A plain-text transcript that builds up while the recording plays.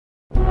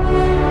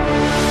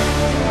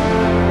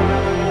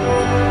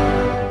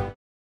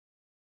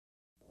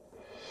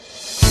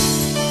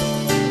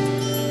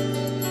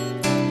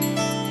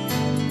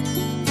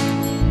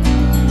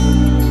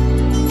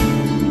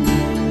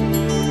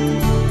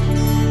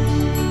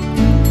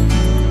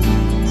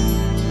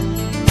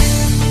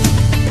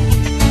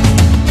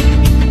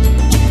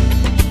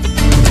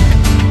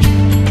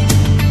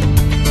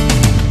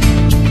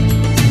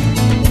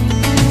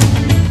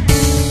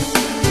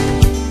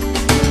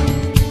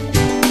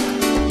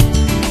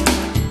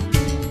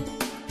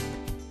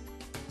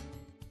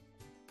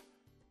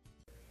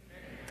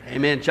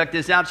Amen. Check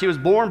this out. She was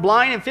born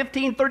blind in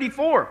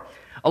 1534,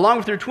 along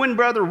with her twin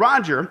brother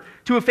Roger,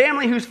 to a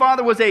family whose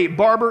father was a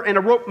barber and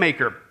a rope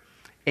maker.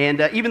 And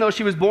even though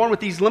she was born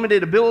with these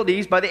limited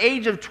abilities, by the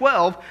age of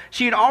 12,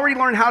 she had already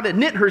learned how to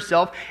knit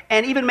herself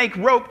and even make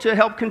rope to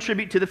help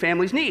contribute to the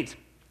family's needs.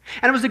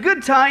 And it was a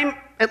good time,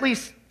 at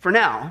least for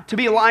now, to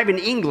be alive in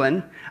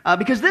England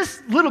because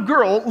this little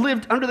girl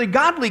lived under the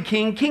godly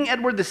king, King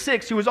Edward VI,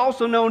 who was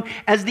also known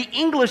as the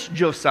English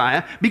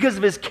Josiah because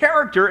of his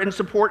character and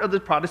support of the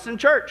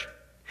Protestant church.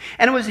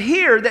 And it was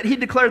here that he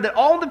declared that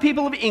all the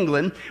people of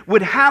England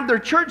would have their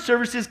church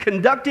services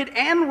conducted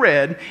and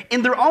read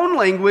in their own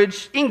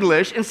language,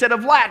 English, instead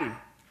of Latin.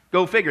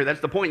 Go figure, that's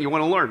the point you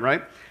want to learn,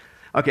 right?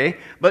 Okay,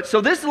 but so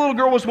this little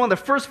girl was one of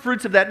the first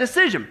fruits of that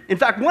decision. In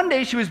fact, one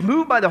day she was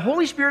moved by the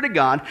Holy Spirit of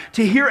God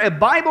to hear a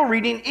Bible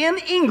reading in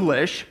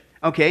English,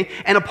 okay,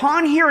 and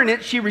upon hearing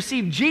it, she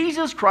received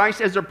Jesus Christ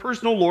as her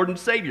personal Lord and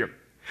Savior.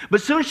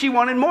 But soon she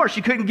wanted more.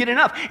 She couldn't get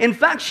enough. In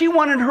fact, she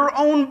wanted her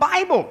own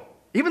Bible,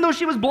 even though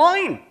she was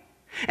blind.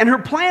 And her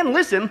plan,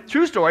 listen,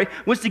 true story,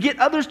 was to get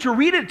others to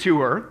read it to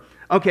her,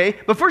 okay,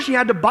 but first she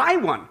had to buy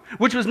one,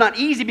 which was not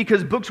easy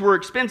because books were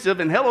expensive,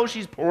 and hello,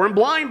 she's poor and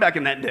blind back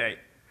in that day.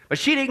 But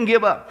she didn't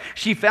give up.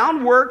 She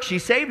found work, she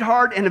saved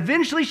hard, and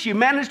eventually she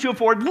managed to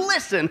afford,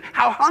 listen,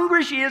 how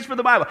hungry she is for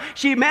the Bible.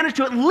 She managed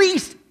to at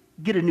least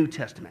get a New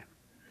Testament.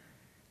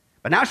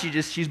 But now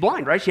she's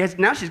blind, right?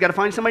 Now she's got to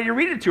find somebody to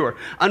read it to her.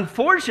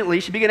 Unfortunately,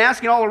 she began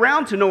asking all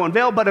around to no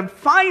avail, but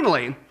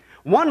finally,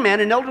 one man,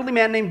 an elderly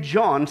man named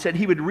John, said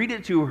he would read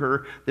it to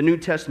her, the New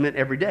Testament,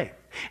 every day.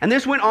 And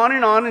this went on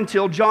and on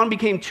until John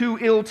became too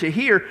ill to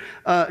hear,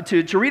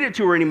 to read it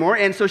to her anymore.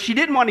 And so she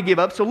didn't want to give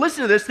up. So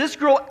listen to this. This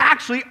girl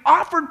actually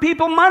offered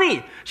people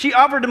money. She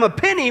offered them a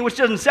penny, which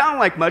doesn't sound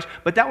like much,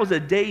 but that was a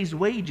day's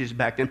wages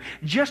back then,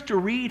 just to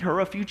read her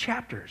a few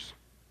chapters.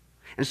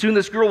 And soon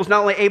this girl was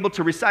not only able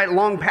to recite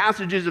long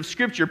passages of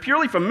Scripture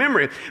purely from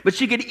memory, but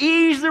she could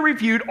easily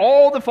refute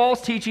all the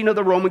false teaching of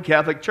the Roman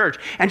Catholic Church.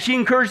 And she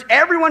encouraged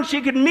everyone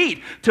she could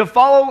meet to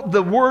follow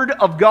the Word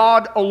of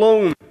God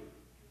alone.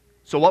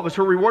 So what was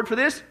her reward for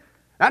this?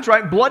 That's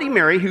right, Bloody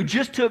Mary, who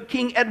just took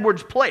King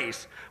Edward's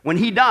place when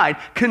he died,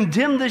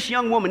 condemned this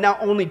young woman, now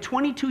only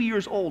 22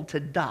 years old, to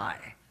die.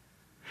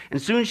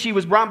 And soon she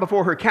was brought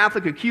before her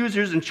Catholic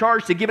accusers and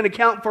charged to give an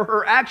account for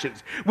her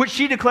actions, which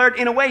she declared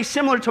in a way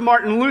similar to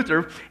Martin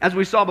Luther, as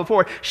we saw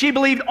before. She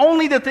believed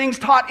only the things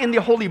taught in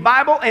the Holy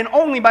Bible and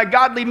only by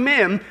godly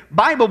men,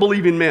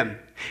 Bible-believing men.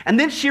 And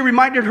then she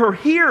reminded her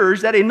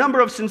hearers that a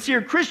number of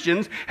sincere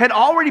Christians had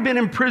already been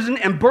imprisoned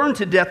and burned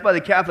to death by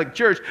the Catholic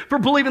Church for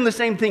believing the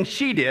same thing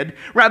she did,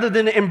 rather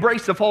than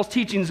embrace the false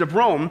teachings of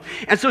Rome.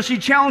 And so she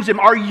challenged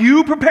them, "Are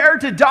you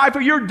prepared to die for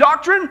your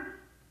doctrine?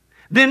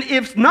 Then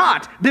if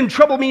not, then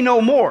trouble me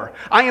no more.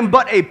 I am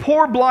but a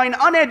poor, blind,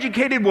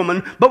 uneducated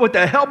woman, but with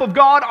the help of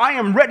God, I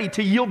am ready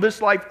to yield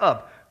this life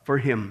up for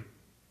Him."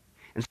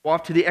 And so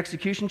off to the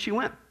execution she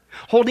went.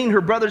 Holding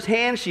her brother's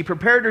hand, she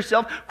prepared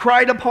herself,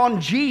 cried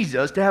upon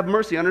Jesus to have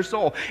mercy on her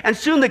soul. And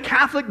soon the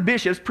Catholic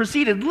bishops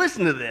proceeded,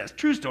 listen to this,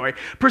 true story,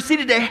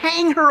 proceeded to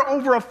hang her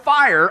over a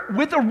fire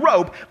with a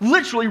rope,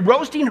 literally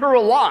roasting her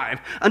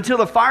alive until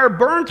the fire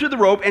burned through the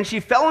rope and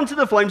she fell into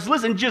the flames.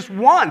 Listen, just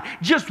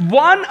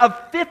one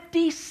of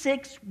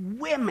 56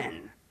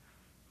 women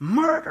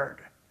murdered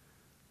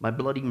by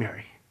Bloody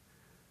Mary,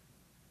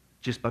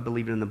 just by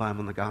believing in the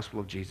Bible and the gospel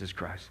of Jesus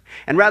Christ.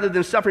 And rather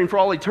than suffering for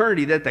all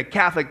eternity that the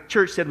Catholic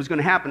Church said was going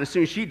to happen as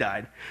soon as she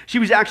died, she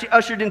was actually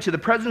ushered into the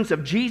presence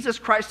of Jesus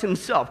Christ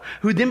Himself,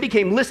 who then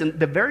became, listen,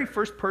 the very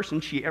first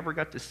person she ever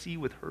got to see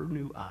with her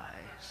new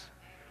eyes.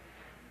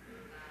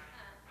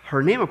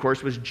 Her name, of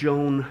course, was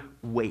Joan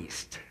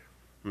Waste.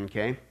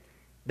 Okay?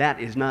 That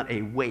is not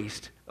a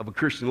waste of a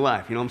Christian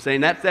life. You know what I'm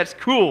saying? That's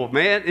cool,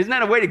 man. Isn't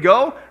that a way to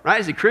go? Right?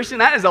 As a Christian,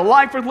 that is a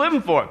life worth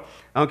living for.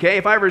 Okay?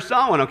 If I ever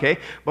saw one, okay?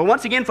 But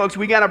once again, folks,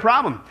 we got a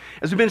problem.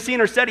 As we've been seeing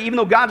our study, even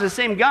though God's the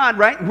same God,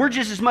 right? We're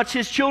just as much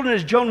His children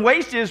as Joan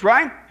Waste is,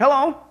 right?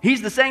 Hello?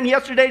 He's the same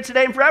yesterday,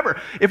 today, and forever.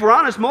 If we're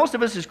honest, most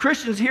of us as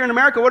Christians here in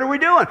America, what are we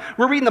doing?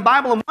 We're reading the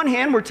Bible in one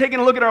hand, we're taking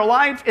a look at our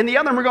life in the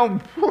other, and we're going,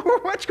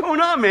 what's going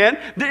on, man?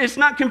 It's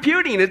not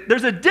computing.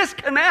 There's a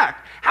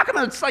disconnect. How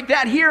come it's like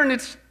that here and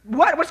it's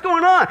what's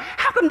going on?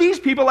 How come these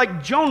people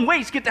like Joan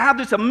Waste get to have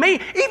this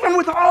amazing, even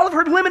with all of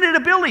her limited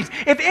abilities?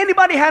 If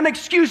anybody had an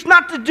excuse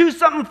not to do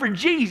something for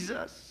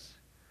Jesus,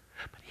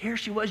 but here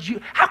she was.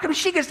 How come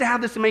she gets to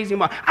have this amazing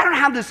life? I don't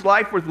have this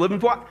life worth living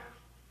for.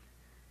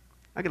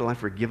 I get a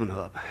life worth giving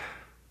up.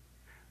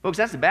 Folks,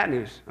 that's the bad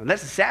news.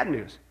 That's the sad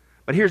news.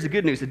 But here's the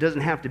good news. It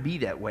doesn't have to be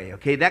that way,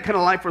 okay? That kind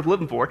of life worth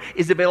living for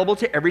is available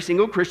to every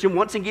single Christian.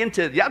 Once again,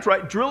 that's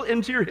right, drill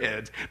into your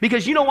heads.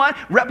 Because you know what?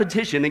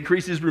 Repetition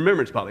increases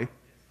remembrance, Polly.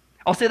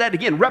 I'll say that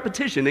again.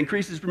 Repetition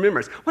increases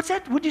remembrance. What's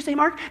that? What'd you say,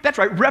 Mark? That's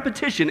right.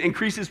 Repetition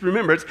increases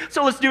remembrance.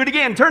 So let's do it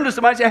again. Turn to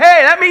somebody and say,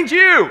 hey, that means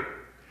you.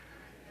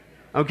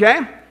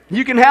 Okay?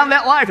 You can have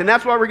that life, and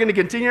that's why we're going to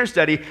continue our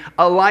study,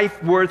 A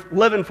Life Worth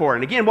Living For.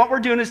 And again, what we're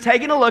doing is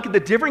taking a look at the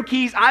different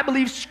keys I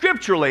believe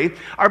scripturally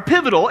are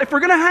pivotal if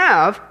we're going to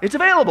have, it's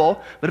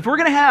available, but if we're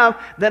going to have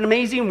that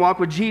amazing walk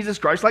with Jesus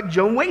Christ like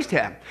Joan Waste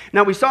had.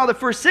 Now, we saw the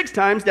first 6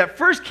 times that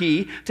first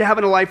key to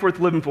having a life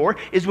worth living for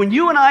is when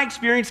you and I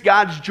experience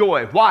God's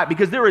joy. Why?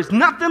 Because there is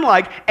nothing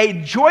like a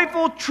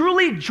joyful,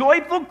 truly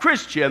joyful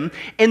Christian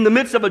in the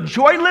midst of a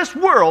joyless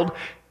world.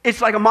 It's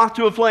like a moth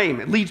to a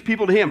flame. It leads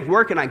people to Him.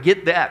 Where can I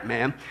get that,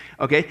 man?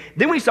 Okay.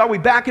 Then we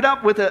back it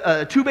up with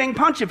a two-bang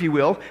punch, if you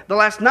will. The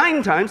last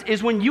 9 times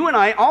is when you and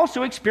I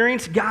also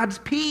experience God's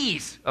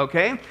peace,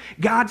 okay?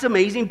 God's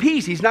amazing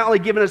peace. He's not only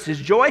given us His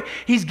joy,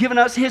 He's given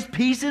us His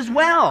peace as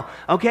well,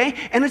 okay?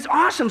 And it's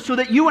awesome so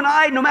that you and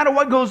I, no matter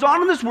what goes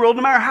on in this world,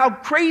 no matter how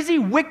crazy,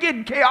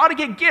 wicked, chaotic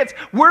it gets,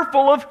 we're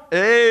full of,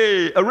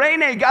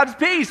 arene, God's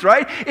peace,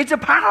 right? It's a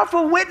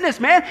powerful witness,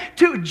 man,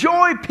 to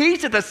joy,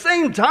 peace at the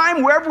same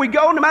time, wherever we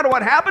go, no matter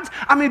what happens.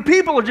 I mean,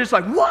 people are just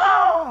like,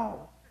 whoa!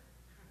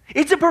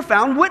 It's a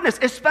profound witness,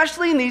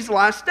 especially in these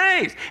last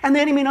days. And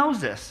the enemy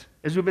knows this,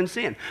 as we've been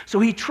seeing.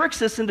 So he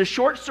tricks us into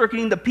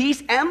short-circuiting the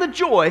peace and the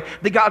joy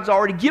that God's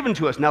already given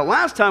to us. Now,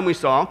 last time we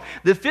saw,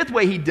 the 5th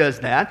way he does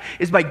that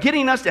is by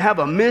getting us to have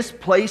a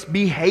misplaced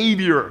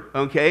behavior,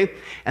 okay?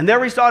 And there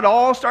we saw it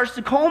all starts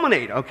to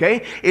culminate,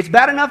 okay? It's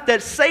bad enough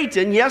that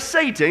Satan, yes,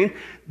 Satan,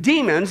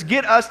 demons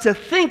get us to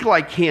think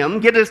like him,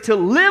 get us to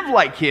live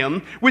like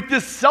him with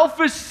this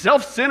selfish,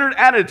 self-centered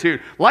attitude.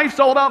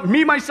 Life's all about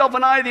me, myself,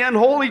 and I, the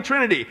unholy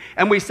Trinity.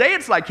 And we say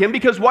it's like him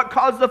because what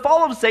caused the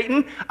fall of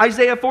Satan?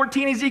 Isaiah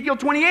 14, Ezekiel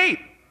 28.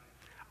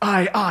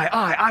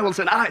 I will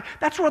send I.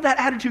 That's where that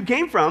attitude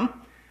came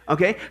from.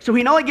 Okay, so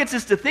he not only gets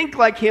us to think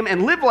like him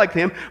and live like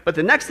him, but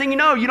the next thing you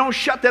know, you don't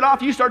shut that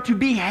off. You start to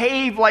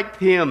behave like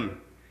him.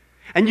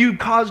 And you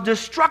cause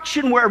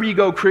destruction wherever you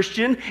go,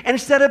 Christian,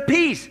 instead of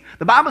peace.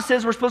 The Bible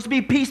says we're supposed to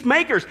be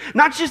peacemakers,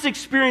 not just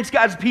experience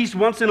God's peace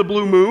once in a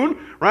blue moon,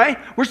 right?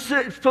 We're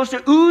supposed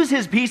to ooze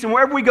His peace, and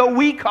wherever we go,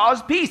 we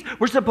cause peace.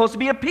 We're supposed to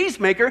be a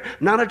peacemaker,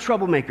 not a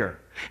troublemaker.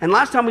 And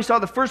last time we saw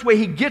the first way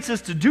He gets us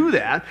to do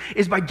that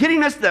is by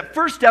getting us, that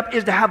first step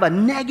is to have a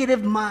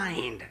negative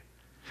mind.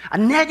 A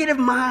negative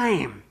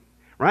mind.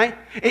 Right?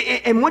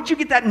 And once you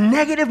get that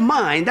negative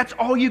mind, that's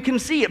all you can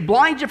see. It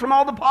blinds you from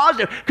all the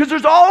positive. Because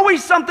there's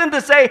always something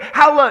to say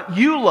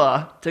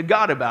hallelujah to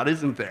God about,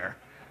 isn't there?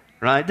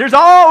 Right? There's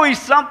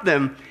always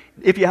something,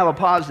 if you have a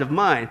positive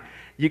mind,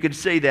 you could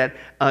say that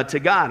to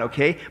God,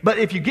 okay? But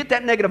if you get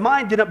that negative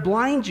mind, then it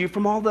blinds you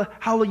from all the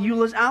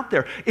hallelujahs out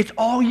there. It's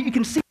all you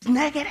can see is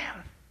negative.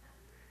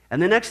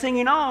 And the next thing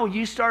you know,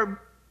 you start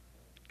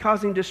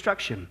causing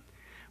destruction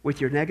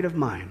with your negative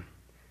mind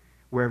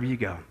wherever you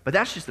go. But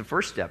that's just the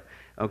first step.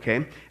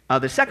 Okay.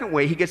 The second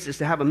way he gets us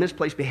to have a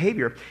misplaced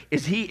behavior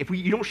is if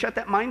you don't shut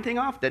that mind thing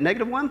off, that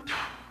negative one,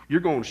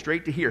 you're going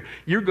straight to here.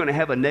 You're going to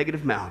have a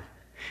negative mouth.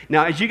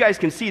 Now, as you guys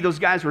can see, those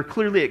guys were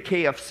clearly at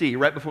KFC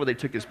right before they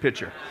took this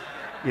picture.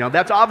 You know,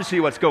 that's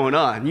obviously what's going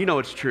on. You know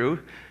it's true.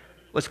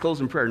 Let's close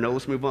in prayer. No,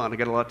 let's move on. I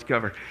got a lot to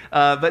cover.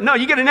 But no,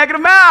 you get a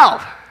negative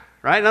mouth,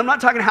 right? And I'm not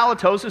talking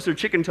halitosis or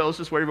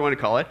chickentosis, whatever you want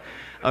to call it.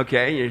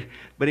 Okay.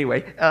 But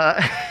anyway,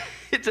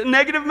 it's a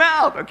negative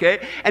mouth,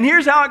 okay? And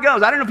here's how it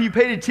goes. I don't know if you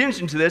paid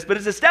attention to this, but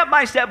it's a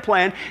step-by-step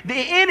plan. The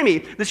enemy,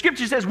 the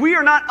scripture says we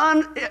are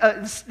not,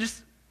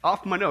 just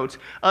off my notes,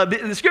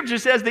 the scripture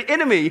says the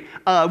enemy,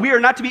 we are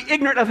not to be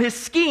ignorant of his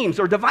schemes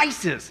or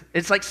devices.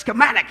 It's like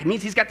schematic. It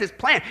means he's got this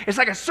plan. It's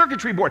like a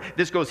circuitry board.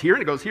 This goes here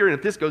and it goes here, and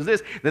if this goes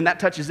this, then that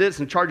touches this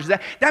and charges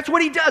that. That's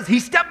what he does. He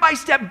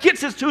step-by-step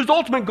gets us to his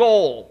ultimate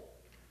goal.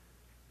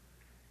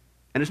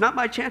 And it's not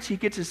by chance he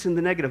gets us in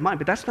the negative mind,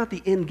 but that's not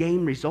the end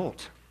game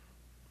result.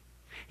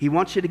 He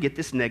wants you to get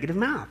this negative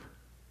mouth,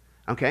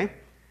 okay?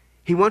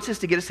 He wants us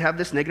to get us to have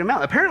this negative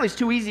mouth. Apparently, it's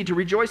too easy to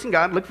rejoice in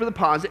God, look for the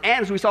positive,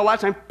 and as we saw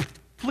last time,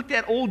 flick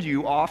that old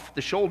you off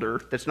the shoulder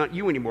that's not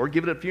you anymore,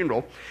 give it a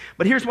funeral.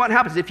 But here's what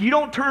happens. If you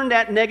don't turn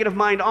that negative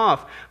mind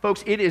off,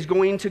 folks, it is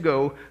going to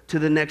go to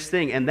the next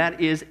thing, and that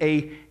is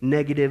a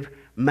negative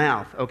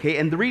mouth, okay?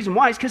 And the reason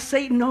why is because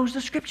Satan knows the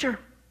scripture.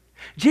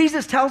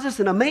 Jesus tells us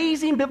an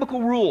amazing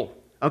biblical rule.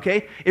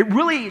 Okay? It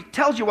really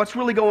tells you what's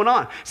really going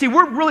on. See,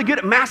 we're really good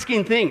at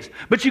masking things,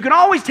 but you can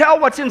always tell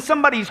what's in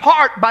somebody's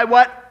heart by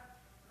what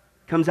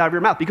comes out of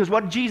your mouth. Because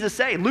what did Jesus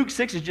say? Luke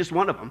 6 is just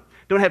one of them.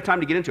 Don't have time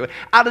to get into it.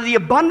 Out of the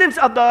abundance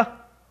of the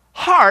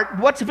heart,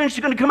 what's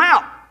eventually going to come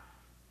out?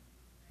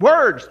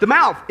 Words. The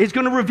mouth is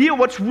going to reveal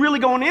what's really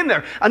going in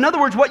there. In other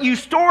words, what you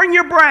store in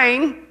your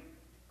brain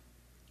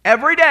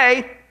every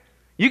day,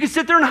 you can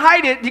sit there and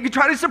hide it, you can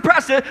try to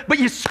suppress it, but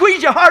you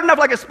squeeze it hard enough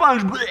like a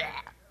sponge, bleh,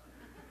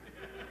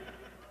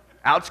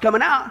 out's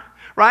coming out,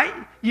 right?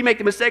 You make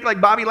the mistake like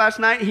Bobby last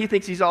night. He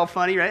thinks he's all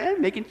funny, right?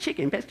 I'm making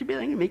chicken. Pastor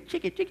Billy, I'm going to make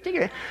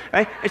chicken,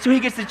 right? And so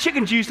he gets the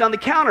chicken juice on the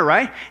counter,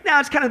 right?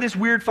 Now, it's kind of this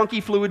weird, funky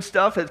fluid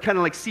stuff. It's kind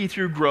of like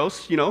see-through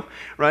gross, you know,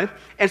 right?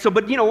 And so,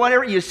 but, you know,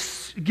 whatever, you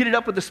get it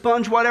up with the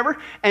sponge, whatever,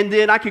 and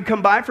then I could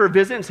come by for a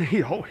visit and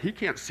say, oh, he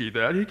can't see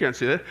that. He can't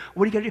see that.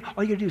 What do you got to do?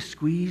 All you got to do is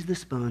squeeze the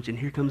sponge, and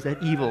here comes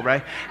that evil,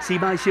 right? See,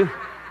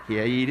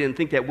 Yeah, you didn't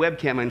think that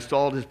webcam I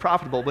installed is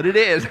profitable, but it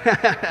is.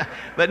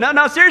 But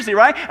no, seriously,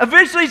 right?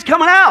 Eventually it's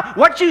coming out.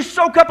 What you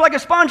soak up like a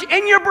sponge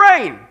in your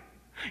brain.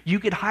 You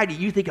could hide it.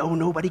 You think, oh,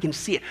 nobody can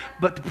see it.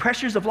 But the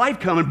pressures of life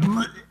come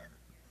and...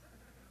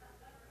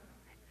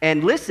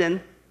 And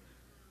listen,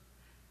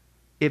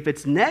 if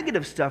it's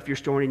negative stuff you're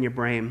storing in your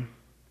brain,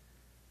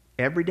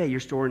 every day you're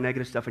storing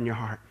negative stuff in your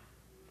heart.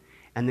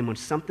 And then when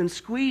something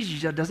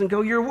squeezes you, it doesn't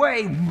go your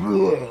way.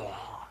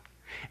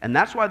 And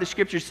that's why the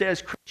scripture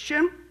says,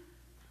 Christian,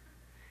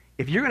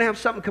 if you're going to have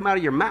something come out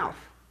of your mouth,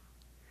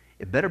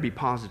 it better be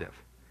positive.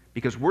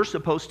 Because we're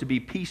supposed to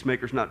be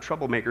peacemakers, not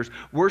troublemakers.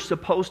 We're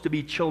supposed to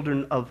be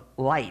children of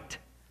light,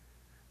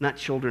 not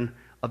children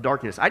of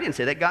darkness. I didn't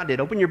say that. God did.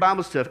 Open your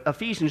Bibles to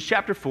Ephesians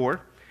chapter 4.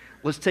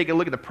 Let's take a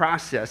look at the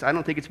process. I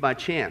don't think it's by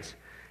chance.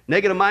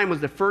 Negative mind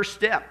was the first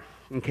step,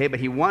 okay? But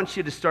he wants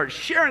you to start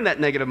sharing that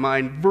negative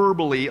mind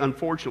verbally,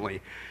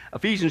 unfortunately.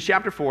 Ephesians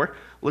chapter 4.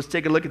 Let's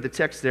take a look at the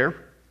text there.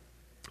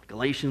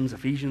 Galatians,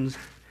 Ephesians,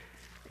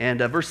 and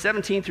verse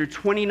 17 through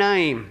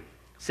 29.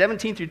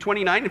 17 through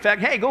 29. In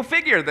fact, hey, go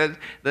figure.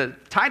 The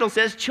title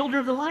says Children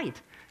of the Light.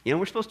 You know,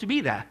 we're supposed to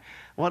be that.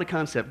 What a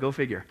concept. Go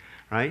figure,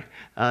 right?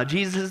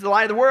 Jesus is the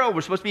light of the world.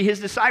 We're supposed to be his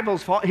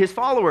disciples, his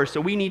followers, so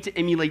we need to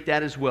emulate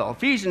that as well.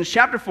 Ephesians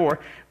chapter 4,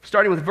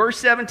 starting with verse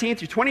 17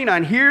 through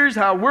 29. Here's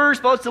how we're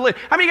supposed to live.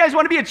 How many of you guys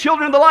want to be a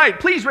children of the light?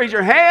 Please raise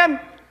your hand.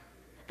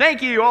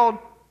 Thank you.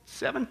 All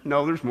 7?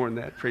 No, there's more than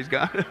that. Praise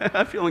God.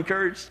 I feel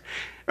encouraged.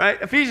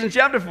 Right? Ephesians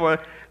chapter 4,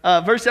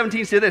 verse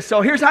 17 says this.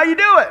 So here's how you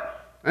do it.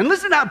 And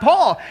listen to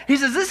Paul. He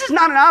says, this is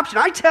not an option.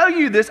 I tell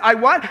you this.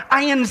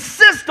 I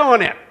insist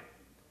on it.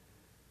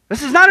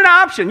 This is not an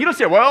option. You don't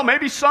say, well,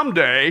 maybe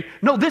someday.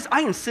 No,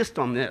 I insist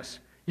on this.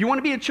 You want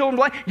to be a child of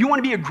light? You want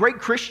to be a great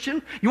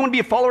Christian? You want to be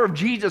a follower of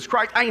Jesus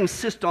Christ? I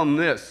insist on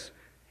this.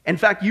 In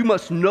fact, you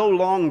must no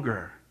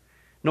longer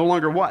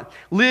what?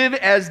 Live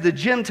as the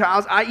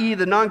Gentiles, i.e.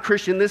 the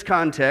non-Christian in this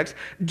context,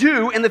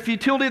 do in the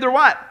futility of their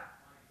what?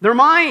 Their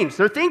minds,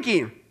 their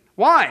thinking.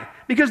 Why?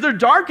 Because they're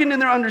darkened in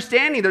their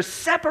understanding. They're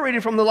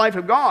separated from the life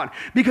of God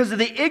because of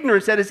the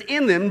ignorance that is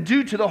in them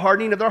due to the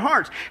hardening of their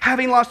hearts.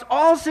 Having lost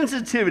all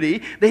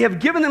sensitivity, they have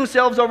given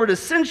themselves over to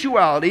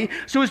sensuality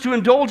so as to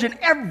indulge in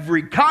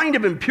every kind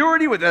of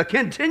impurity with a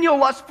continual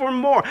lust for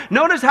more.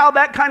 Notice how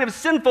that kind of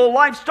sinful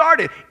life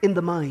started in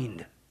the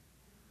mind.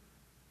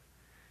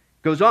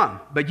 Goes on.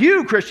 But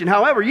you, Christian,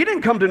 however, you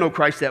didn't come to know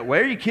Christ that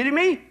way. Are you kidding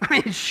me? I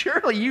mean,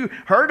 surely you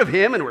heard of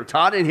him and were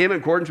taught in him in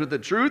accordance with the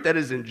truth that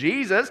is in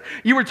Jesus.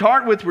 You were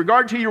taught with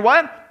regard to your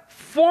what?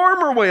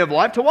 Former way of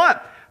life. To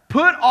what?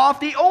 Put off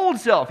the old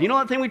self. You know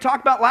that thing we talked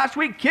about last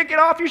week? Kick it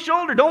off your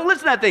shoulder. Don't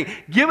listen to that thing.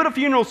 Give it a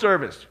funeral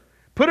service.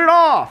 Put it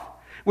off,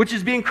 which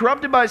is being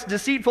corrupted by its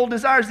deceitful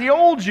desires. The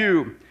old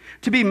you.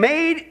 To be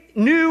made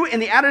new in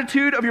the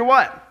attitude of your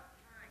what?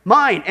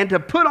 Mind, and to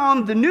put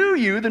on the new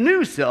you, the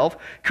new self,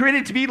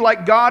 created to be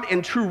like God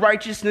in true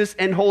righteousness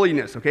and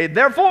holiness. Okay,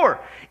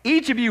 therefore,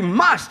 each of you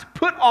must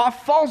put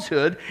off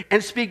falsehood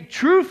and speak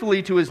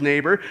truthfully to his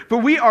neighbor, for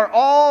we are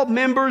all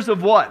members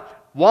of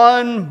what?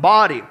 One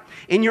body.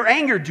 In your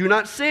anger, do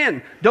not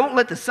sin. Don't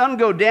let the sun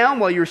go down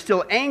while you're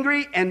still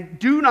angry, and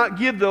do not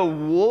give the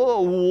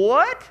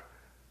what?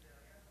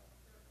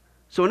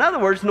 So in other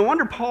words, no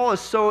wonder Paul is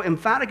so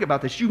emphatic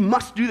about this. You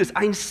must do this.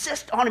 I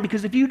insist on it,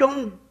 because if you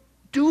don't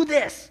do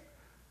this,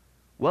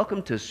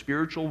 welcome to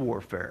spiritual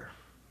warfare.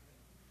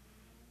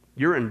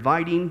 You're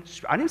inviting,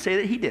 I didn't say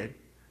that he did.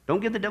 Don't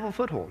give the devil a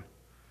foothold.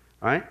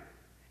 All right?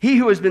 He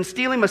who has been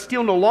stealing must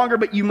steal no longer,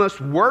 but you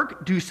must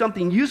work, do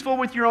something useful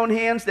with your own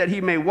hands, that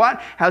he may what?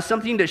 Have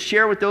something to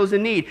share with those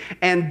in need.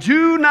 And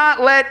do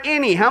not let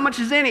any, how much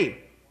is any?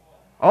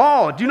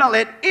 Oh, do not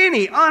let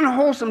any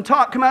unwholesome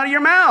talk come out of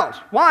your mouths.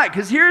 Why?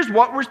 Because here's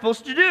what we're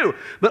supposed to do.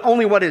 But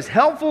only what is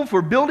helpful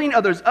for building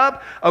others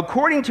up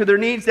according to their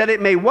needs, that it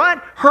may what?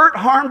 Hurt,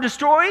 harm,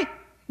 destroy?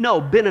 No,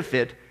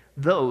 benefit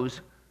those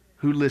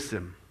who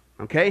listen.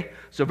 Okay?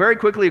 So very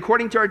quickly,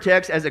 according to our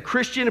text, as a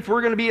Christian, if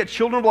we're going to be a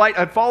children of light,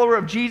 a follower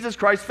of Jesus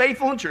Christ,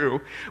 faithful and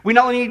true, we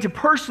not only need to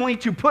personally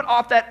to put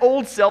off that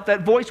old self,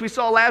 that voice we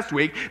saw last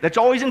week, that's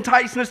always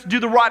enticing us to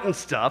do the rotten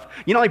stuff.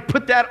 You know, like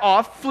put that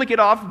off, flick it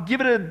off, give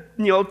it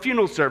a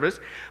funeral service.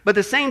 But at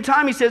the same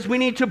time, he says we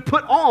need to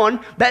put on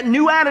that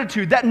new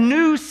attitude, that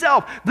new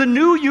self, the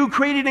new you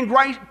created in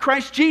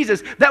Christ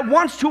Jesus, that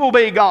wants to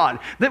obey God,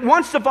 that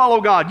wants to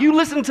follow God. You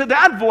listen to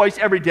that voice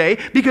every day,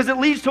 because it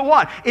leads to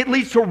what? It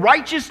leads to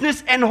righteousness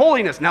and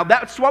holiness. Now,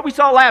 that's what we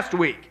saw last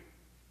week.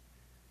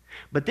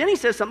 But then he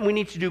says something we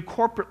need to do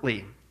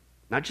corporately,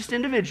 not just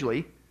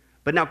individually,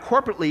 but now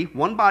corporately,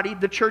 one body,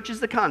 the church is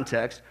the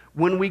context,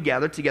 when we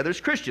gather together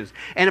as Christians.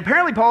 And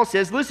apparently Paul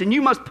says, listen,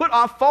 you must put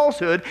off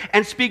falsehood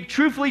and speak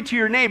truthfully to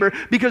your neighbor,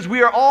 because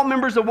we are all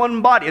members of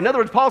one body. In other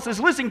words, Paul says,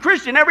 listen,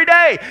 Christian, every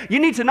day, you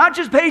need to not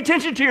just pay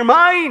attention to your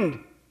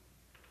mind.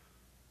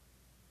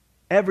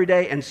 Every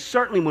day, and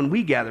certainly when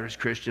we gather as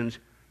Christians,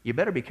 you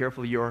better be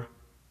careful of your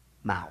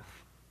mouth.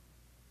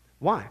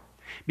 Why?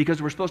 Because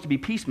we're supposed to be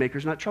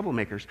peacemakers, not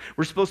troublemakers.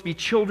 We're supposed to be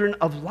children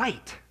of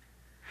light.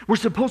 We're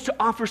supposed to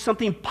offer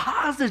something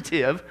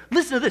positive.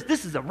 Listen to this.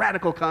 This is a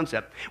radical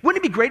concept.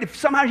 Wouldn't it be great if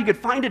somehow you could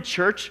find a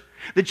church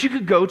that you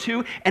could go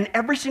to, and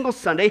every single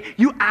Sunday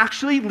you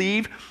actually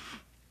leave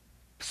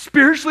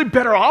spiritually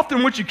better off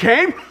than what you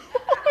came?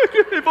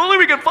 If only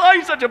we could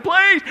find such a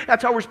place.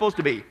 That's how we're supposed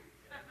to be.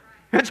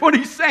 That's what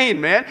he's saying,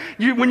 man.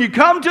 When you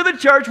come to the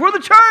church, we're the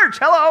church.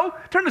 Hello.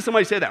 Turn to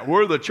somebody and say that.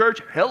 We're the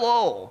church.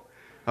 Hello.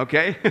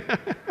 Okay?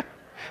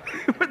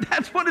 But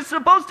that's what it's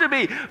supposed to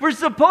be. We're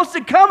supposed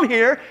to come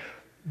here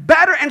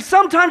better, and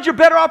sometimes you're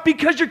better off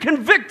because you're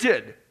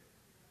convicted.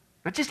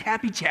 Not just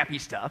happy-chappy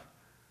stuff.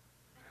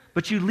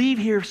 But you leave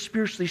here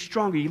spiritually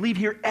stronger. You leave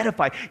here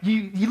edified.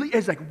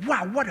 It's like,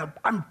 wow,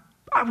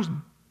 I was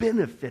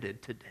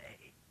benefited today.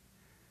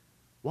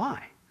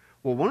 Why?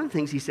 Well, one of the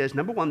things he says,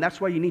 number one, that's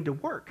why you need to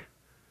work.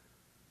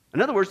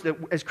 In other words, that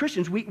as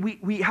Christians,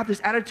 we have this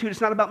attitude,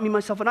 it's not about me,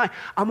 myself, and I.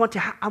 I want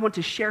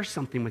to share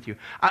something with you.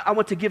 I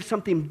want to give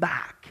something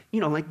back,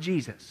 like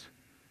Jesus.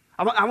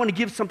 I want to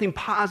give something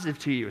positive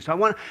to you. So I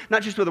want,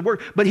 not just with a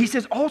word, but he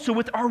says also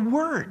with our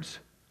words.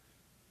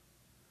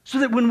 So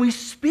that when we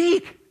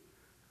speak,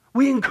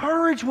 we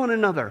encourage one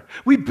another.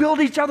 We build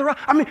each other up.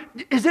 I mean,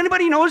 has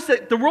anybody noticed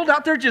that the world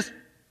out there just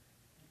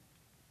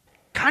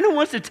kind of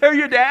wants to tear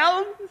you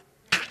down?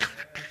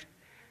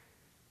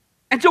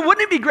 And so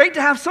wouldn't it be great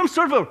to have some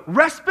sort of a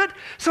respite,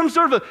 some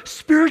sort of a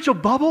spiritual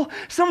bubble,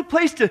 some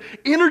place to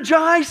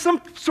energize,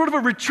 some sort of a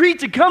retreat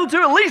to come to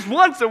at least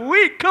once a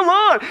week, come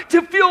on,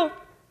 to feel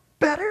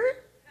better?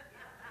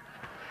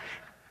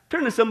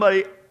 Turn to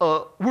somebody,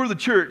 we're the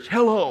church,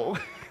 hello.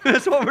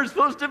 That's what we're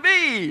supposed to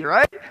be,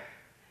 right?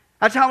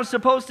 That's how it's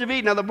supposed to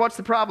be. Now, what's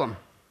the problem?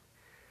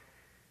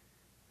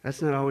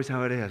 That's not always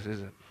how it is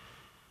it?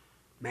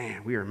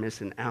 Man, we are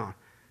missing out.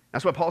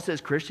 That's why Paul says,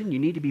 Christian, you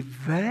need to be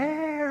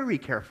very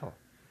careful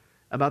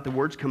about the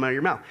words coming out of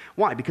your mouth.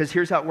 Why? Because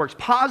here's how it works.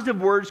 Positive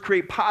words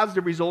create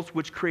positive results,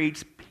 which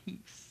creates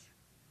peace.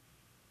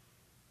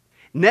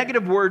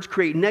 Negative words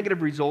create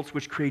negative results,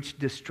 which creates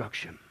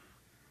destruction.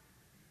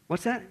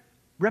 What's that?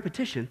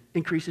 Repetition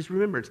increases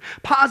remembrance.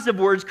 Positive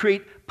words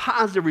create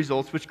positive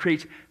results, which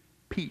creates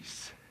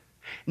peace.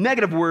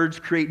 Negative words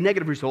create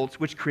negative results,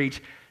 which creates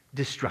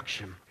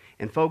destruction.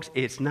 And folks,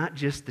 it's not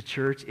just the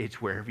church,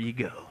 it's wherever you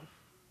go.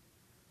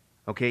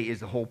 Okay, is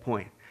the whole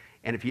point.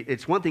 And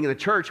it's one thing in the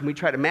church, and we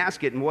try to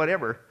mask it and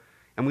whatever,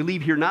 and we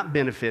leave here not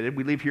benefited,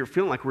 we leave here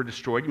feeling like we're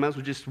destroyed, you might as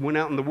well just went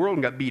out in the world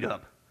and got beat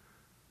up.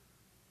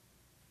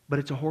 But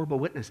it's a horrible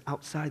witness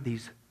outside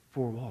these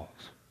four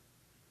walls.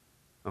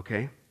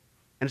 Okay?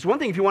 And it's one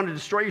thing if you want to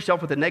destroy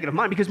yourself with a negative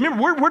mind, because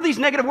remember, where do these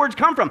negative words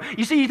come from?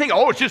 You think,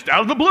 oh, it's just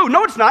out of the blue.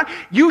 No, it's not.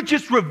 You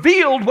just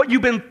revealed what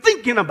you've been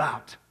thinking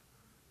about.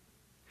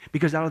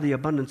 Because out of the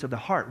abundance of the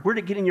heart. Where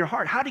did it get in your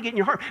heart? How did it get in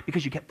your heart?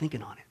 Because you kept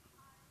thinking on it.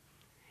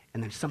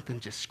 And then something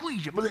just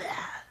squeezed you, blah,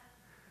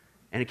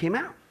 and it came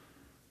out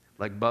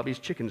like Bobby's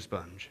chicken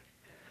sponge,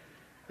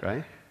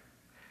 right?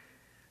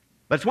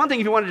 But it's one thing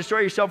if you want to destroy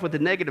yourself with a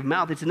negative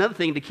mouth. It's another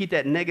thing to keep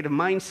that negative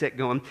mindset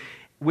going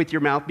with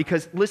your mouth,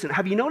 because, listen,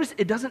 have you noticed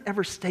it doesn't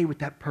ever stay with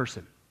that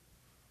person?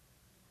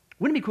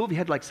 Wouldn't it be cool if you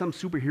had like some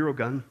superhero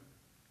gun?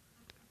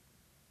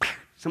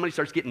 Somebody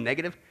starts getting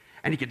negative,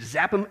 and you could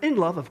zap them in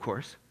love, of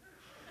course.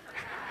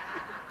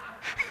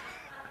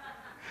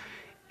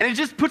 And it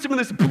just puts them in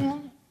this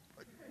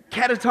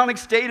catatonic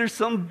state or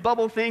some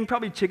bubble thing,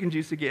 probably chicken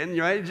juice again,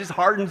 right? It just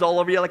hardens all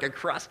over you like a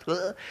crust.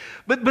 But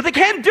they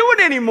can't do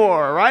it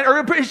anymore, right? Or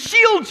it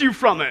shields you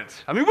from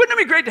it. I mean, wouldn't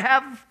it be great to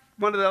have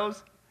one of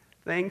those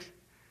things?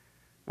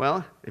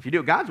 Well, if you do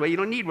it God's way, you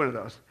don't need one of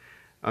those,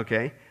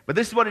 okay? But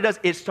this is what it does.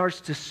 It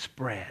starts to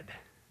spread.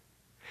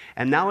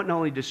 And now it not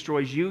only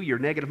destroys you, your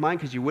negative mind,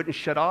 because you wouldn't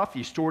shut off,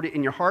 you stored it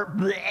in your heart,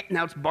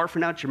 now it's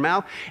barfing out your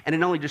mouth, and it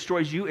not only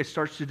destroys you, it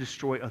starts to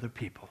destroy other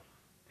people.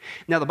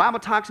 Now, the Bible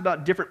talks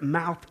about different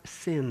mouth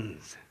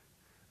sins,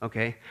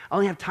 okay? I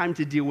only have time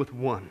to deal with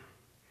one,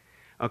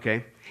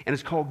 okay? And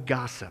it's called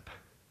gossip,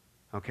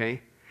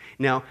 okay?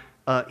 Now,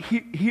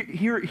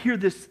 hear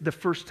this the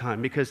first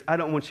time, because I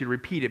don't want you to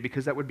repeat it,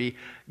 because that would be,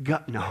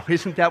 no,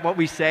 isn't that what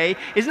we say?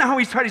 Isn't that how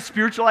we try to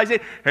spiritualize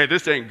it? Hey,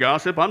 this ain't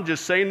gossip. I'm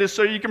just saying this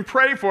so you can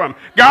pray for him.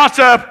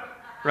 Gossip,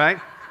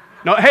 right?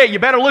 No, hey, you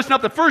better listen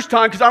up the first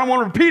time, because I don't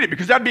want to repeat it,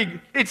 because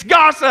it's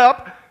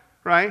gossip,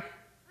 right?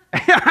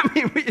 I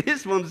mean,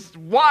 this one's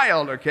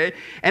wild, okay?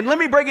 And let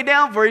me break it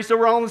down for you so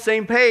we're all on the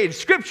same page.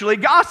 Scripturally,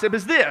 gossip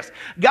is this.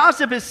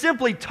 Gossip is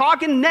simply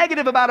talking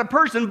negative about a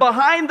person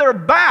behind their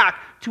back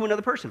to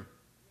another person.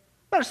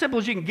 About as simple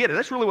as you can get it.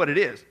 That's really what it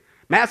is.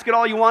 Mask it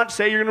all you want,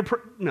 say you're going to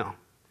no.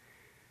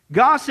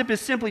 Gossip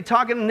is simply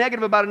talking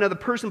negative about another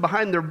person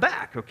behind their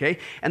back, okay?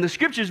 And the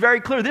scripture is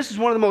very clear. This is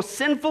one of the most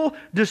sinful,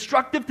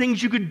 destructive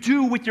things you could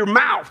do with your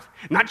mouth.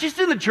 Not just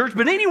in the church,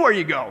 but anywhere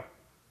you go.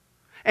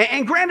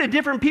 And granted,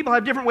 different people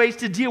have different ways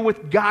to deal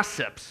with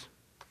gossips.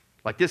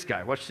 Like this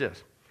guy, watch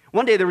this.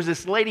 One day there was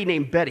this lady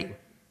named Betty.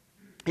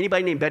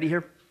 Anybody named Betty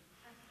here?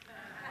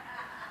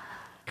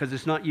 Because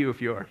it's not you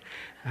if you are.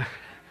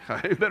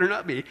 It better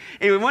not be.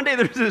 Anyway, one day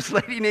there was this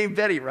lady named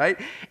Betty, right?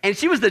 And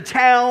she was the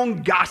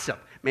town gossip.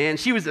 Man,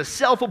 she was a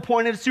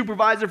self-appointed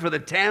supervisor for the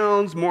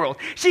town's morals.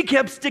 She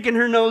kept sticking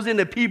her nose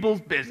into people's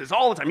business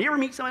all the time. You ever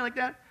meet somebody like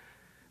that?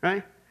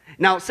 Right?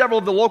 Now, several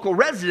of the local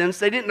residents,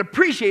 they didn't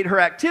appreciate her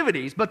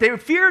activities, but they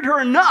feared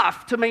her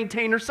enough to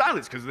maintain her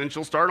silence, because then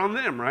she'll start on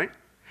them, right?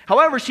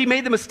 However, she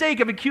made the mistake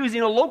of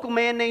accusing a local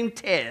man named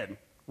Ted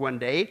one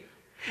day,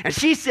 and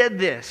she said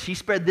this. She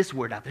spread this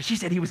word out there. She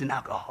said he was an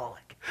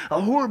alcoholic, a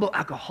horrible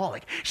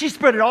alcoholic. She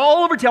spread it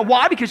all over town.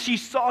 Why? Because she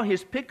saw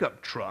his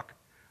pickup truck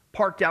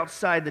parked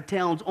outside the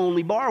town's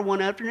only bar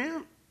one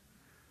afternoon.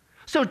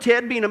 So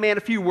Ted, being a man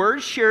of few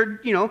words, stared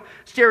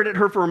at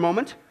her for a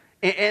moment,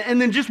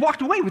 and then just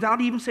walked away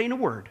without even saying a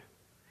word.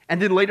 And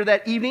then later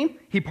that evening,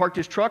 he parked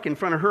his truck in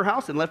front of her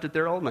house and left it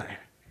there all night.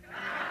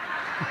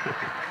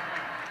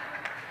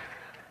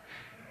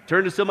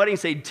 Turn to somebody and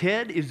say,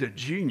 Ted is a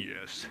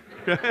genius.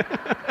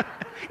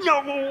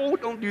 No,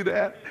 don't do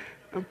that.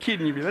 I'm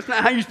kidding you. That's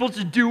not how you're supposed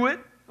to do it.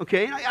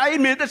 Okay, I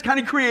admit that's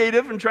kind of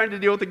creative in trying to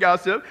deal with the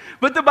gossip,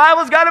 but the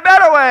Bible's got a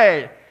better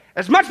way.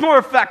 It's much more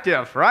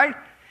effective, right?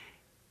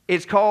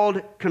 It's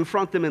called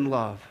confront them in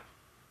love.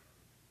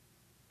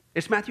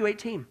 It's Matthew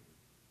 18.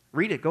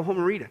 Read it. Go home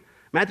and read it.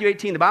 Matthew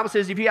 18, the Bible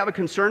says if you have a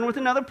concern with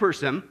another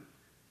person,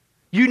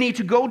 you need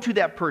to go to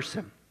that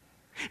person.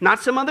 Not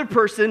some other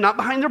person, not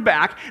behind their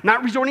back,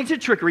 not resorting to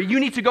trickery. You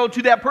need to go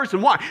to that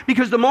person. Why?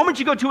 Because the moment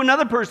you go to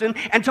another person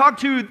and talk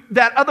to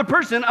that other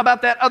person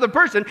about that other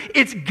person,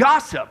 it's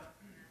gossip.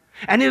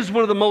 And it is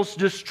one of the most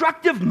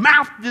destructive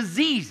mouth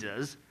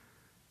diseases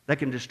that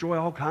can destroy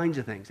all kinds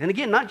of things. And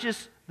again, not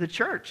just the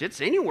church. It's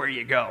anywhere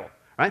you go.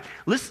 Right?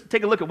 Let's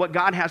take a look at what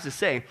God has to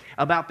say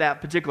about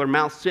that particular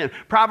mouth sin.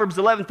 Proverbs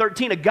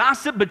 11:13, a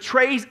gossip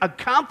betrays a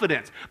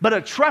confidence, but a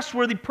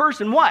trustworthy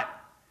person, what?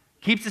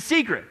 Keeps a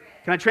secret.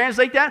 Can I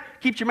translate that?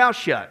 Keeps your mouth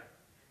shut.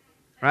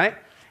 Right?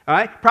 All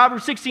right?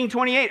 Proverbs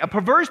 16:28, a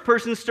perverse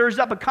person stirs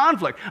up a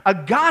conflict. A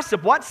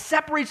gossip, what?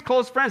 Separates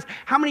close friends.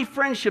 How many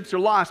friendships are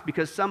lost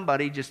because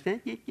somebody just...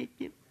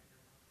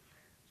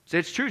 So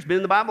it's true. It's been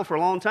in the Bible for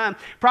a long time.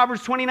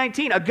 Proverbs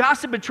 20:19, a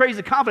gossip betrays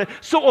a confidence,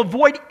 so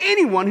avoid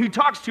anyone who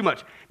talks too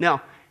much.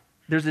 Now,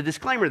 there's a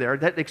disclaimer there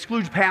that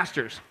excludes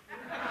pastors.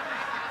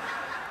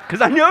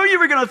 Because I know you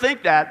were going to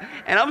think that,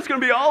 and I was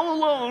going to be all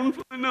alone.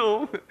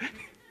 No.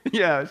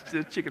 Yeah, it's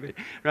just chicken,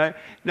 right?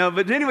 No,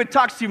 but anyone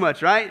talks too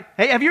much, right?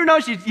 Hey, have you ever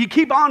noticed you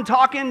keep on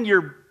talking,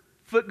 your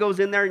foot goes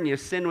in there, and you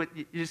sin with,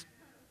 you just...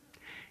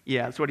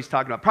 Yeah, that's what he's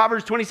talking about.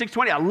 Proverbs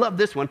 26:20, I love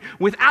this one.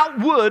 Without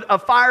wood, a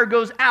fire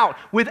goes out.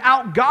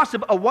 Without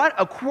gossip, a what?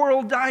 A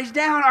quarrel dies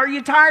down. Are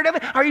you tired of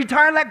it? Are you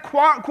tired of that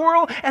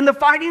quarrel and the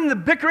fighting and the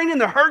bickering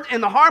and the hurt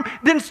and the harm?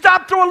 Then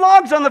stop throwing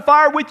logs on the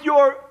fire with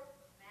your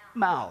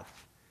mouth.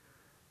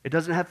 It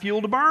doesn't have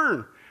fuel to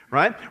burn,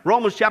 right?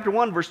 Romans chapter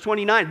 1, verse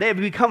 29, they have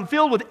become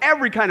filled with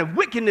every kind of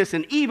wickedness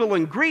and evil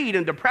and greed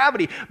and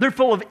depravity. They're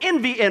full of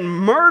envy and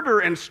murder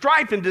and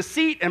strife and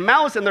deceit and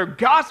malice, and their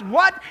gossip.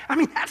 What? I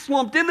mean, that's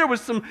lumped in there with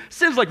some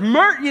sins like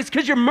murder. It's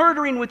because you're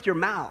murdering with your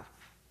mouth.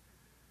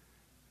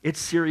 It's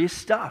serious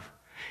stuff.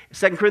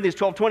 2 Corinthians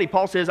 12:20,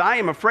 Paul says, I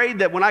am afraid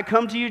that when I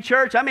come to you,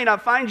 church, I may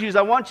not find you as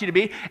I want you to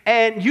be,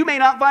 and you may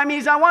not find me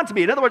as I want to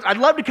be. In other words, I'd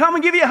love to come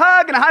and give you a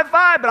hug and a high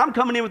five, but I'm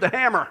coming in with a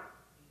hammer.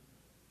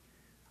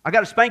 I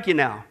got to spank you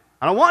now.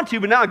 I don't want to,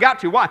 but now I got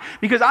to. Why?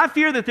 Because I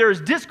fear that there is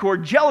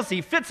discord,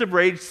 jealousy, fits of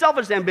rage,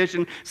 selfish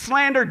ambition,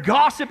 slander,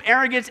 gossip,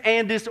 arrogance,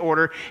 and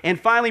disorder.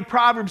 And finally,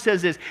 Proverbs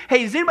says this. Hey,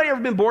 has anybody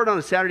ever been bored on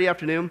a Saturday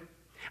afternoon?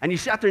 And you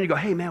sat there and you go,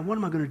 hey, man, what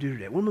am I going to do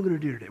today? What am I going to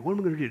do today? What am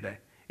I going to do today?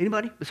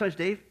 Anybody besides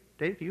Dave?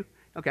 Dave, you?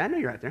 Okay, I know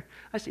you're out there.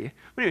 I see you.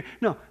 But anyway,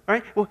 no, all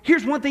right? Well,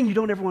 here's one thing you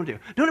don't ever want to do.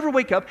 Don't ever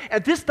wake up,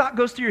 and this thought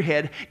goes through your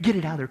head, get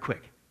it out of there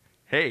quick.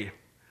 Hey,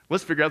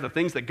 let's figure out the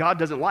things that God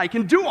doesn't like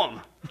and do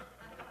them.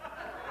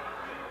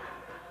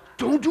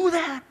 Don't do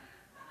that.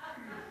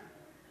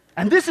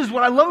 And this is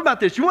what I love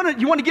about this. You want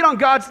to get on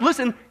God's,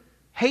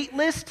 hate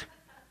list?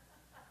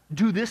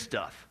 Do this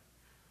stuff.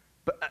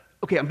 But,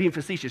 okay, I'm being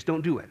facetious.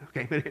 Don't do it.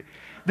 Okay.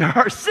 There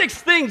are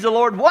 6 things the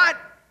Lord what?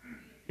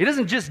 He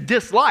doesn't just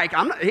dislike.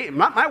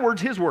 My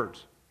words, his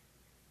words.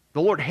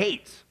 The Lord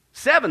hates.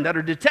 7 that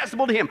are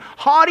detestable to him.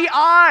 Haughty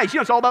eyes.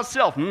 It's all about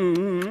self.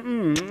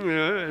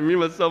 Me,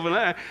 myself, and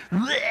I.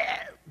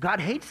 God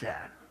hates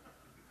that.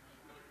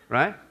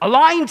 Right? A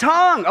lying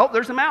tongue. Oh,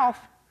 there's a mouth.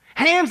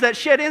 Hands that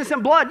shed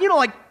innocent blood.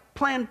 Like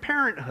Planned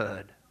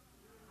Parenthood.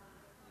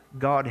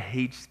 God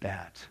hates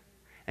that.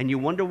 And you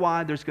wonder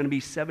why there's going to be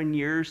 7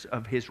 years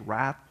of his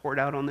wrath poured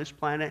out on this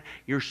planet?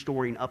 You're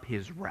storing up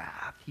his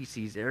wrath. He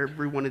sees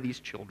every one of these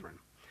children.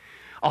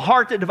 A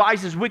heart that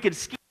devises wicked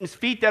schemes,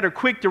 feet that are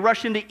quick to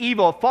rush into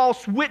evil, a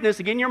false witness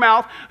again your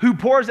mouth who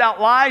pours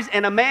out lies,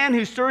 and a man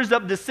who stirs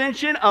up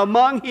dissension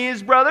among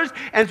his brothers.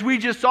 As we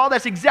just saw,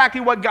 that's exactly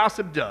what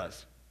gossip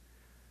does.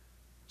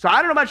 So I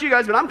don't know about you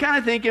guys, but I'm kind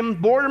of thinking,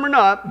 boredom or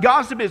not,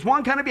 gossip is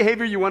one kind of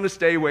behavior you want to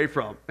stay away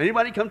from.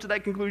 Anybody come to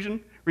that conclusion?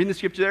 Reading the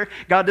scripture there?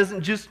 God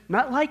doesn't just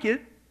not like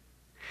it.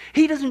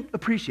 He doesn't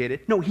appreciate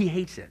it. No, he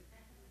hates it.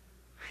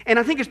 And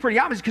I think it's pretty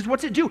obvious because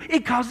what's it do?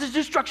 It causes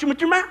destruction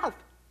with your mouth.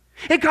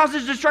 It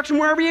causes destruction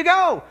wherever you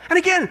go. And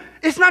again,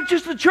 it's not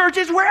just the church,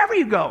 it's wherever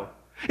you go.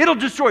 It'll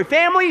destroy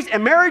families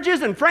and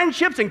marriages and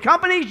friendships and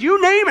companies,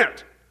 you name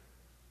it.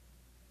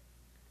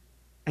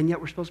 And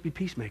yet we're supposed to be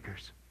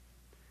peacemakers.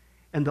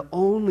 And the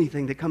only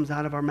thing that comes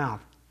out of our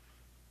mouth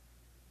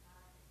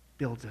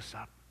builds us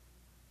up.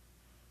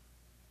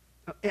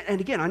 And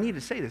again, I need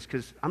to say this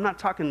because I'm not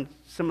talking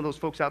some of those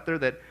folks out there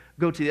that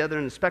go to the other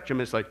end of the spectrum.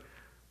 It's like,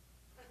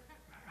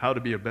 how to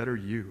be a better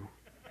you.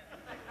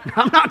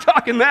 I'm not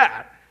talking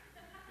that.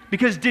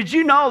 Because did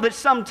you know that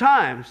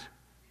sometimes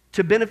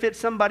to benefit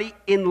somebody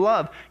in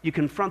love, you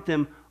confront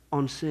them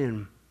on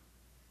sin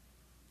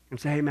and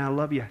say, hey man, I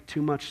love you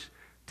too much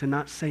to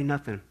not say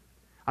nothing.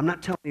 I'm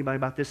not telling anybody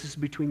about this. This is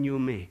between you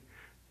and me.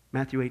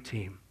 Matthew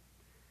 18.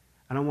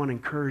 And I want to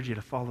encourage you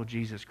to follow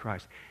Jesus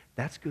Christ.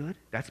 That's good.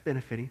 That's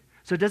benefiting.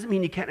 So it doesn't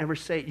mean you can't ever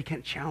say it. You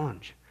can't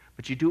challenge.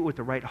 But you do it with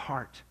the right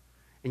heart.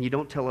 And you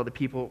don't tell other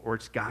people or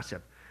it's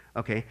gossip.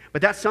 Okay?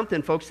 But that's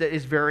something, folks, that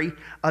is very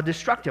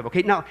destructive.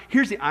 Okay? Now,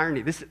 here's the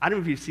irony. I don't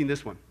know if you've seen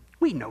this one.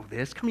 We know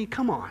this. I mean,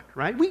 come on,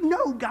 right? We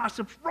know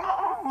gossip's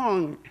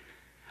wrong.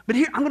 But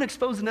here, I'm going to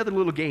expose another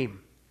little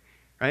game.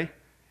 Right?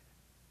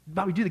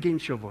 Bobby, do the game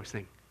show voice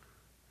thing.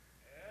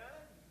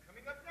 And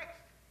coming up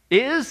next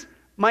is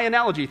my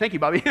analogy. Thank you,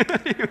 Bobby.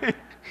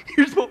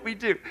 Here's what we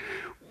do.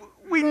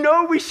 We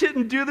know we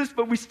shouldn't do this,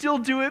 but we still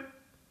do it.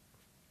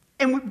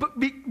 And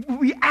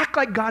we act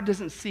like God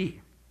doesn't see.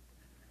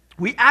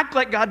 We act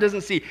like God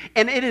doesn't see.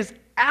 And it is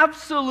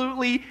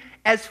absolutely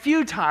as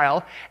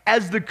futile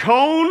as the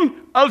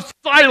cone of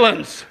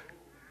silence.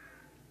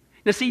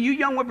 Now, see, you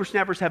young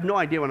whippersnappers have no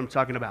idea what I'm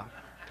talking about.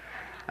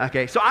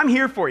 Okay, so I'm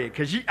here for you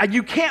because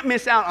you can't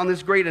miss out on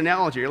this great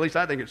analogy, or at least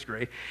I think it's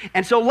great.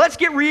 And so let's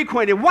get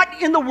reacquainted. What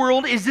in the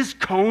world is this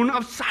cone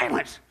of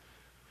silence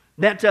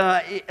that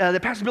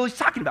Pastor Billy's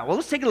talking about? Well,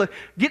 let's take a look.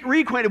 Get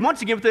reacquainted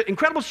once again with the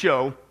incredible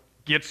show,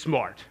 Get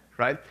Smart,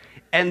 right?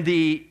 And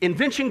the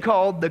invention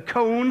called the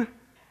cone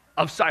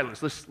of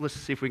silence. Let's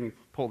see if we can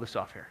pull this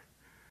off here.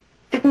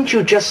 Didn't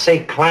you just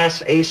say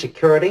Class A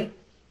security?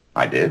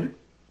 I did.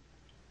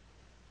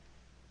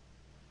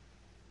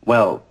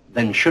 Well,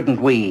 then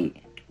shouldn't we...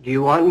 Do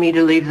you want me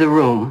to leave the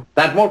room?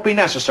 That won't be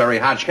necessary,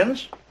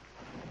 Hodgkins.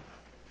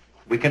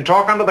 We can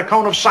talk under the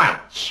cone of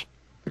silence.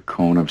 The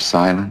cone of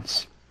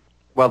silence?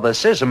 Well,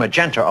 this is a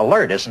magenta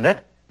alert, isn't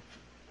it?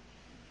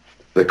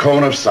 The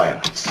cone of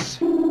silence.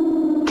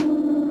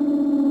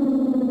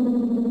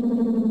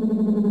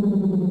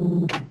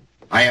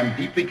 I am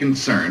deeply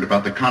concerned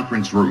about the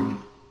conference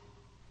room.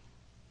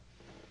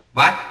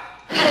 What?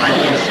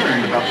 I'm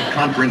concerned about the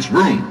conference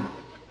room.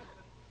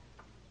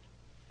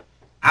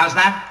 How's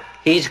that?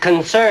 He's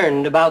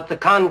concerned about the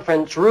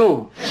conference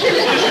room.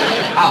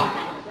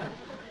 Oh.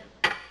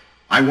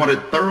 I want it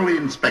thoroughly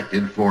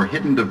inspected for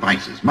hidden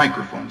devices,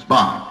 microphones,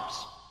 bombs.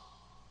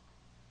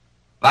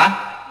 What?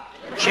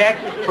 Check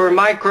for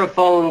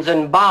microphones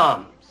and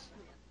bombs.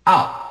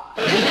 Oh.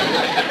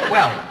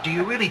 Well, do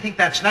you really think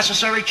that's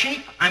necessary,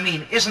 Chief? I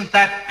mean, isn't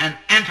that an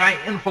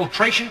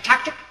anti-infiltration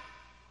tactic?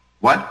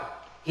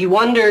 What? He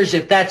wonders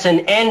if that's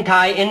an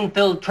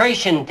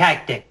anti-infiltration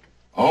tactic.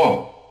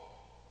 Oh.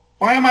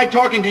 Why am I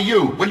talking to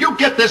you? Will you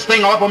get this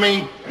thing off of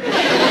me?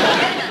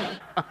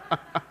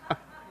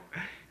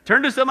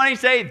 Turn to somebody and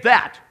say,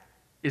 that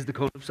is the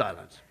cone of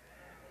silence.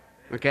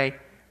 Okay?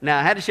 Now,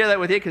 I had to share that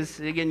with you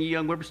because, again, you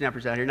young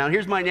whippersnappers out here. Now,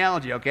 here's my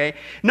analogy, okay?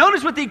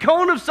 Notice with the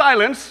cone of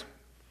silence,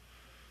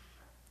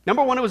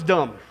 number one, it was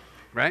dumb,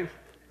 right?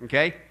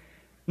 Okay?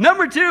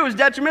 Number two is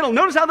detrimental.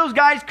 Notice how those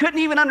guys couldn't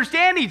even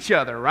understand each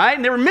other, right?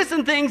 And they were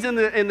missing things in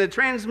the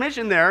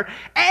transmission there.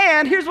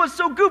 And here's what's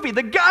so goofy.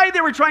 The guy they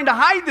were trying to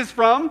hide this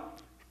from,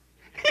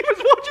 he was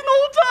watching the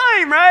whole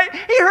time, right?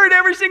 He heard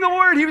every single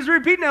word. He was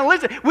repeating it.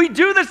 Listen, we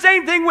do the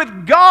same thing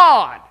with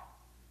God.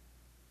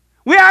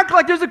 We act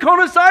like there's a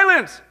cone of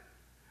silence.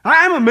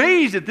 I'm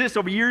amazed at this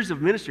over years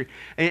of ministry.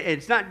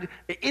 It's not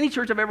any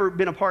church I've ever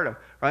been a part of,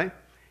 right?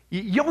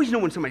 You always know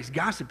when somebody's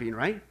gossiping,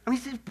 right? I mean,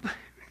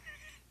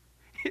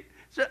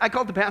 so I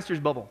call it the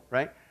pastor's bubble,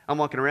 right? I'm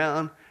walking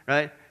around,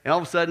 right? And all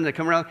of a sudden, I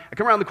come around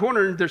the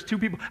corner, and there's two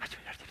people.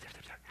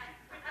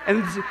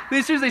 And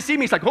as soon as they see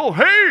me, it's like, oh,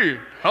 hey,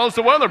 how's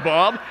the weather,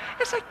 Bob?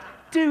 It's like,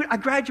 dude, I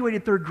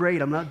graduated third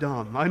grade. I'm not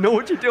dumb. I know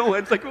what you're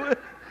doing. It's like, what?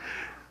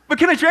 But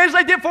can I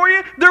translate that for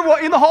you?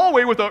 They're in the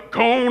hallway with a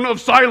cone of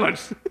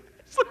silence.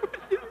 It's like,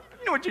 you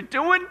know what you're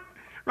doing,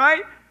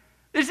 right?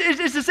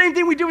 It's the same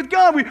thing we do with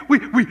God. We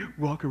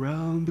walk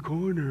around the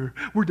corner.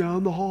 We're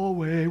down the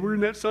hallway. We're in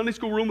that Sunday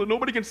school room that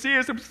nobody can see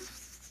us.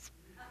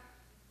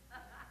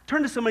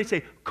 Turn to somebody and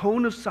say,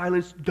 cone of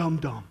silence,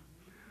 dumb.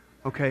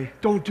 Okay?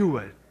 Don't do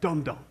it.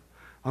 Dumb.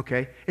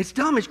 Okay? It's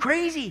dumb. It's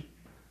crazy.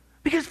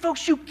 Because,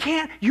 folks,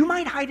 you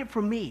might hide it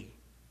from me.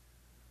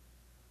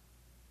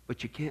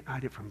 But you can't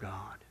hide it from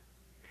God.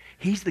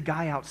 He's the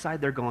guy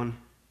outside there going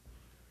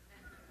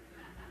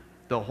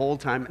the whole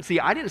time. See,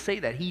 I didn't say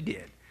that. He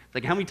did.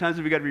 Like, how many times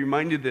have we got to be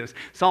reminded of this?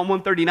 Psalm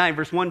 139,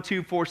 verse 1,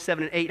 2, 4,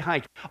 7, and 8.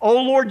 Hike. Oh,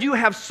 Lord, you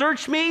have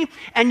searched me,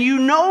 and you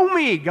know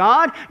me,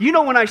 God. You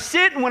know when I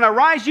sit and when I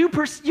rise. You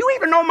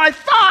even know my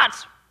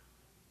thoughts.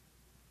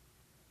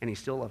 And he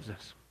still loves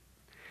us.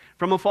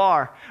 from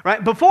afar,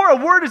 right? Before a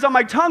word is on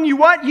my tongue, you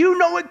what? You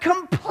know it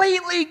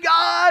completely,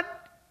 God.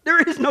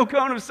 There is no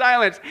cone of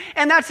silence.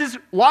 And that's his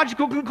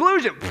logical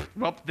conclusion.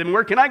 Well, then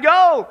where can I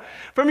go?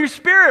 From your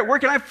spirit, where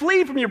can I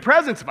flee from your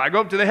presence? If I go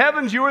up to the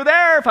heavens, you are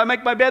there. If I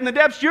make my bed in the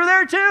depths, you're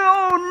there too.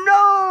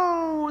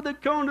 Oh no, the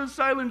cone of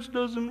silence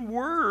doesn't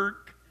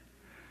work.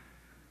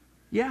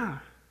 Yeah,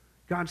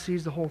 God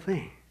sees the whole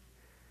thing.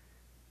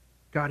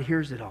 God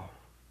hears it all.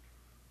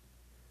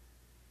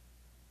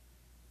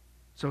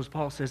 So as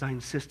Paul says, I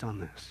insist on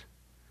this.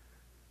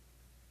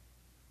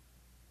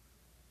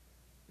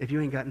 If you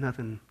ain't got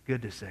nothing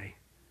good to say,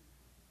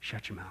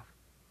 shut your mouth.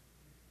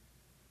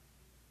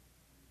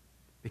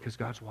 Because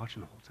God's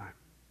watching the whole time.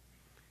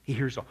 He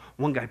hears all.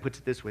 One guy puts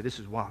it this way. This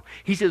is wild.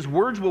 He says,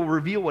 words will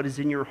reveal what is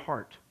in your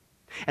heart.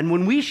 And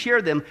when we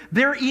share them,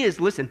 there is,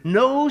 listen,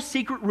 no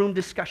secret room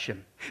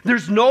discussion.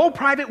 There's no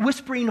private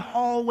whispering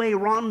hallway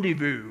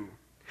rendezvous.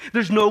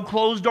 There's no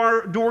closed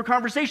door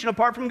conversation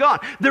apart from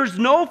God. There's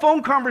no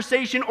phone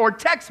conversation or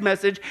text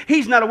message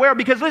he's not aware of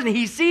because, listen,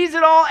 he sees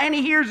it all and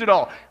he hears it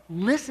all.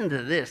 Listen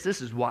to this.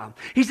 This is wild.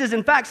 He says,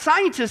 in fact,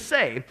 scientists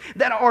say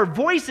that our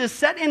voices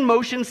set in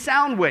motion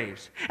sound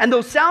waves, and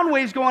those sound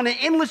waves go on an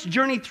endless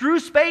journey through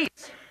space.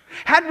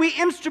 Had we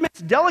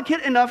instruments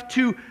delicate enough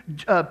to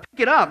pick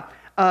it up,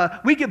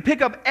 we could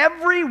pick up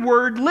every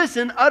word,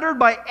 listen, uttered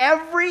by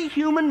every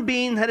human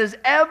being that has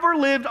ever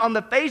lived on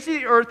the face of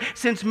the earth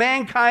since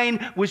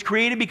mankind was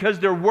created, because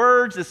their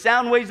words, the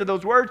sound waves of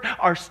those words,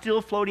 are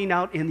still floating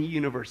out in the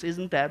universe.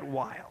 Isn't that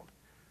wild?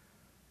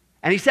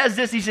 And he says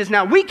this, he says,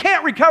 now we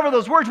can't recover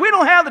those words. We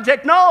don't have the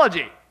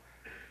technology.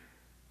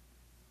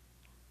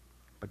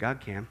 But God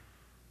can.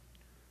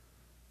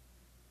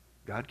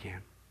 God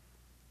can.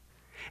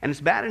 And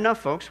it's bad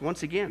enough, folks,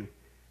 once again,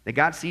 that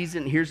God sees it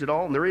and hears it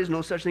all, and there is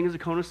no such thing as a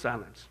cone of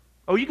silence.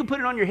 Oh, you can put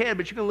it on your head,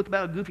 but you're going to look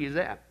about how goofy as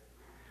that.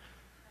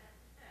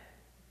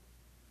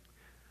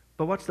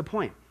 But what's the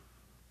point?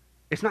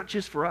 It's not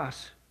just for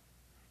us.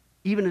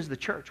 Even as the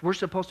church, we're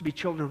supposed to be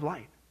children of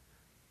light.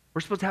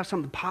 We're supposed to have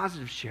something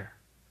positive to share.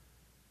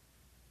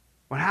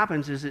 What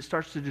happens is it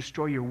starts to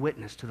destroy your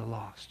witness to the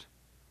lost.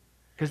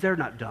 Because they're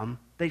not dumb.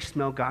 They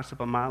smell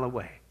gossip a mile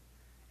away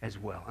as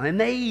well. And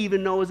they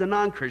even know as a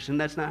non-Christian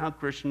that's not how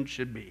Christians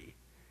should be.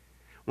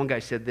 One guy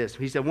said this.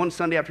 He said one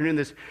Sunday afternoon,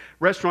 this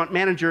restaurant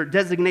manager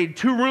designated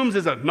 2 rooms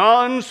as a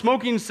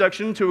non-smoking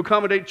section to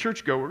accommodate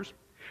churchgoers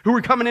who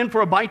were coming in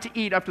for a bite to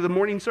eat after the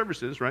morning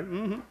services, right?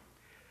 Mm-hmm.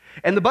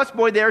 And the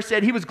busboy there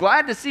said he was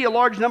glad to see a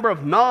large number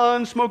of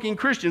non-smoking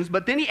Christians,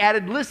 but then he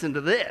added, listen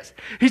to this.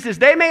 He says,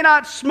 they may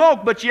not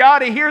smoke, but you ought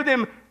to hear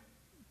them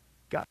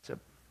gossip.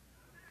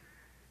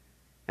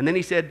 And then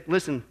he said,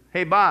 listen,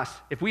 hey boss,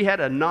 if we had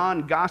a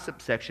non-gossip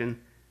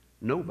section,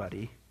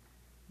 nobody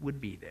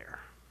would be there.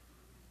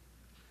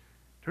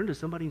 Turn to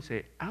somebody and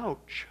say,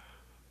 ouch.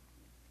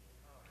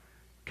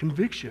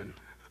 Conviction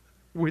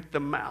with the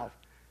mouth.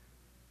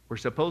 We're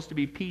supposed to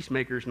be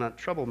peacemakers, not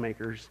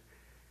troublemakers.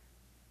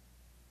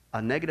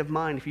 A negative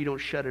mind, if you don't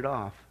shut it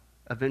off,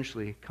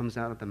 eventually comes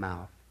out of the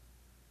mouth.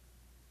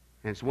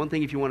 And it's one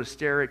thing if you want to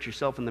stare at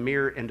yourself in the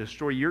mirror and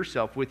destroy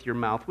yourself with your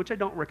mouth, which I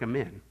don't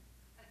recommend.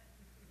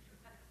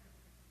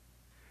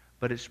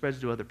 But it spreads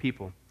to other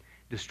people,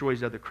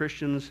 destroys other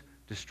Christians,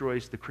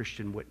 destroys the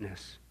Christian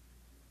witness.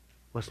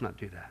 Let's not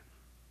do that.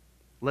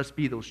 Let's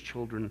be those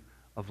children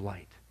of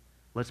light.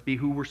 Let's be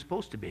who we're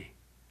supposed to be,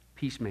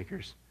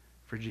 peacemakers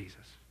for Jesus.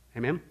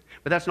 Amen?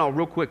 But that's not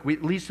real quick.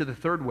 It leads to the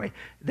third way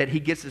that he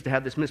gets us to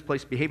have this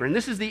misplaced behavior. And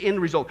this is the end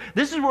result.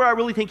 This is where I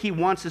really think he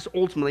wants us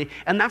ultimately,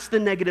 and that's the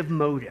negative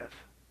motive,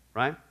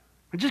 right?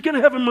 I'm just going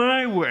to have it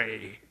my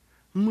way.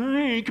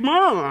 Come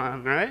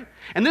on, right?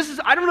 And this is,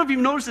 I don't know if you've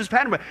noticed this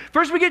pattern, but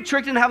first we get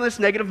tricked into having this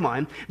negative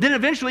mind. Then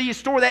eventually you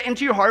store that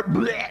into your heart.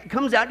 Bleh, it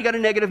comes out, you got a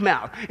negative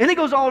mouth. And it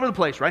goes all over the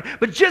place, right?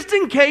 But just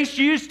in case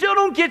you still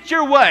don't get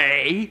your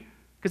way,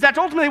 because that's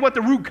ultimately what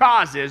the root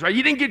cause is, right?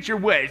 You didn't get your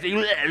way. So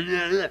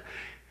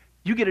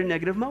you get a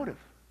negative motive.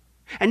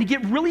 And you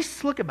get really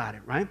slick about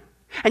it, right?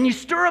 And you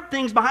stir up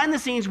things behind the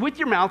scenes with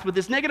your mouth with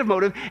this negative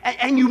motive,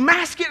 and you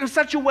mask it in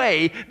such a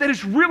way that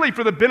it's really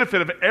for the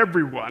benefit of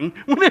everyone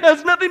when it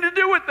has nothing to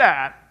do with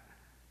that.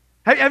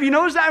 Have you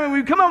noticed that? I mean,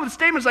 we come up with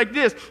statements like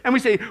this, and we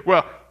say,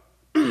 well,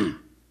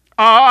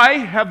 I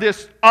have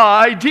this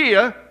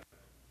idea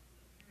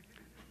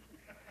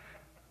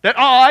that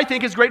I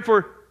think is great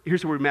for,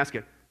 here's where we mask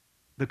it,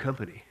 the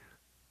company.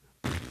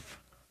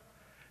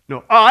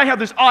 No, I have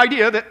this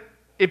idea that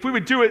if we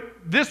would do it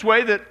this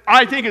way that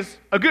I think is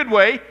a good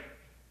way,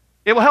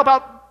 it will help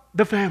out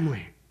the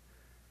family.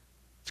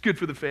 It's good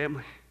for the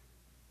family.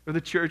 Or the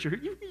church. Or,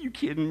 you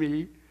kidding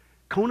me?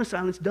 Cone of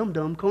silence,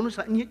 dum-dum, cone of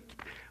silence.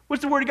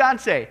 What's the Word of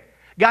God say?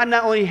 God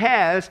not only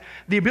has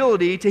the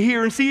ability to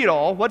hear and see it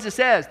all, what's it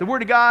says? The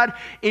Word of God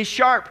is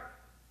sharp.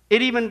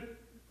 It even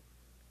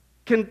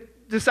can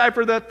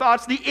decipher the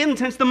thoughts, the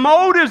intents, the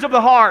motives of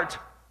the heart.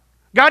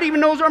 God even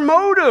knows our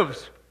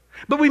motives.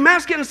 But we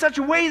mask it in such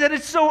a way that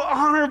it's so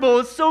honorable.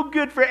 It's so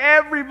good for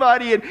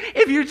everybody. And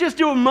if you just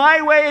do it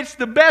my way, it's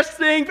the best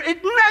thing.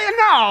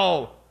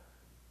 No.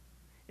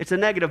 It's a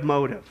negative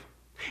motive.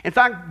 In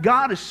fact,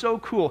 God is so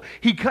cool.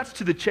 He cuts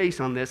to the chase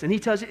on this, and he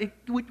tells you,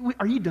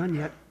 are you done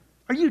yet?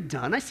 Are you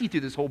done? I see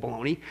through this whole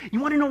baloney.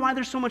 You want to know why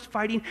there's so much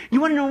fighting? You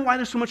want to know why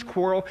there's so much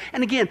quarrel?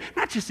 And again,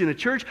 not just in a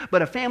church,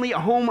 but a family, a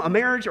home, a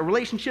marriage, a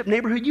relationship,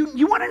 neighborhood.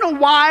 You want to know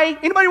why?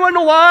 Anybody want to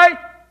know why?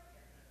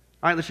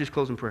 All right, let's just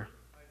close in prayer.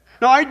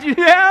 No,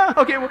 yeah?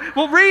 Okay,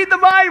 well, read the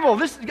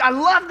Bible. I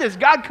love this.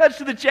 God cuts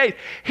to the chase.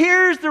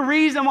 Here's the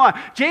reason why.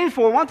 James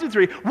 4, 1 through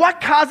 3. What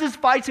causes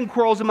fights and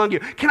quarrels among you?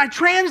 Can I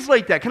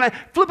translate that? Can I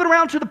flip it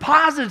around to the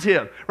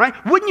positive, right?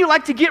 Wouldn't you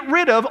like to get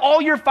rid of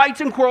all your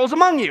fights and quarrels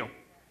among you?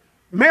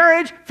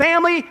 Marriage,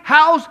 family,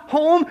 house,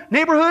 home,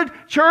 neighborhood,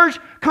 church,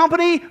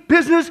 company,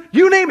 business,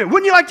 you name it.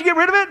 Wouldn't you like to get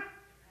rid of it?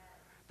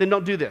 Then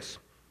don't do this.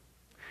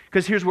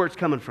 Because here's where it's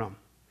coming from.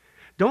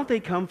 Don't they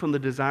come from the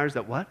desires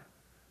that what?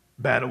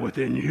 Battle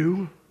within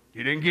you.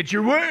 You didn't get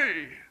your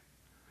way.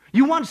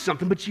 You want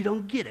something, but you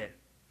don't get it.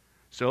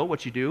 So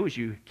what you do is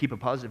you keep a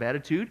positive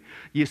attitude.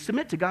 You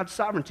submit to God's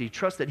sovereignty.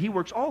 Trust that he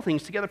works all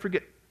things together for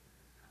good.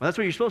 Well, that's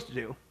what you're supposed to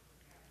do.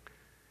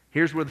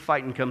 Here's where the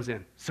fighting comes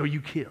in. So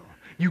you kill.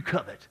 You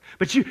covet,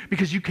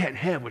 because you can't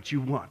have what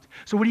you want.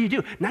 So what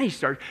do? Now you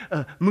start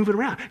moving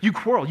around. You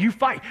quarrel, you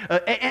fight.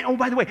 And oh,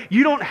 by the way,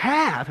 you don't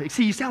have.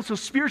 See, you sound so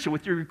spiritual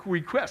with your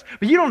request,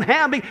 but you don't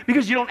have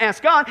because you don't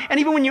ask God.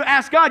 And even when you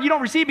ask God, you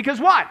don't receive because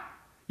what?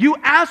 You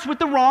ask with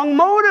the wrong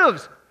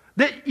motives,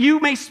 that you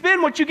may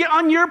spend what you get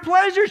on your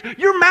pleasures.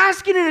 You're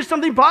masking it as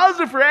something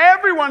positive for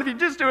everyone if you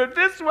just do it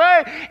this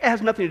way. It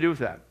has nothing to do with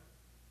that.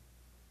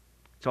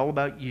 It's all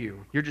about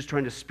you. You're just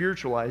trying to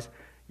spiritualize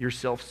your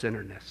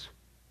self-centeredness.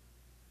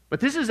 But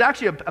this is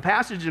actually a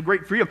passage of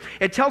great freedom.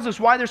 It tells us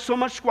why there's so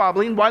much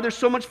squabbling, why there's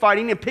so much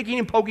fighting and picking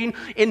and poking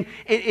in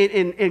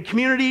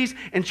communities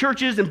and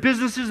churches and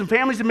businesses and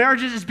families and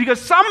marriages. It's because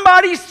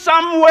somebody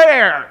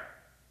somewhere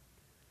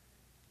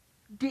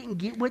didn't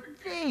get what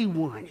they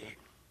wanted.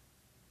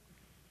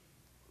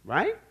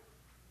 Right?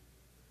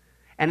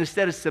 And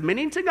instead of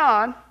submitting to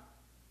God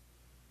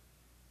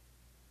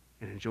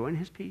and enjoying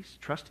his peace,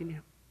 trusting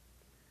him,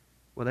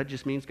 well, that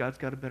just means God's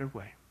got a better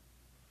way.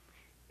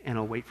 And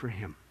I'll wait for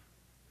him.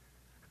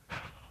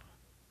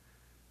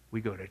 We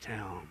go to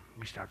town.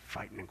 We start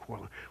fighting and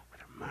quarreling with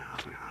our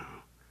mouth.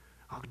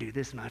 I'll do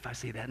this, and if I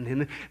say that,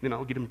 and then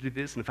I'll get him to do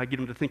this, and if I get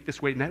him to think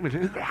this way and that way.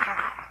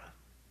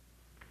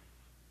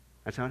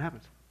 That's how it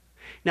happens.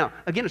 Now,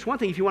 again, it's one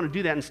thing if you want to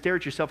do that and stare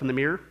at yourself in the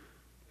mirror,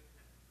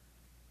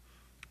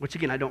 which,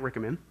 again, I don't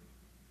recommend.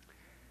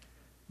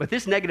 But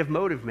this negative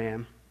motive,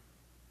 man,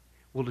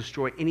 will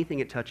destroy anything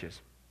it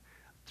touches.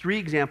 3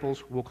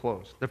 examples will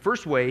close. The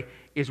first way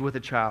is with a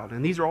child,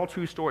 and these are all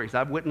true stories.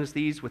 I've witnessed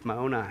these with my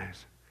own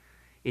eyes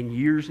in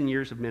years and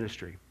years of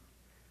ministry.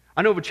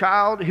 I know of a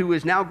child who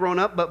is now grown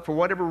up, but for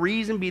whatever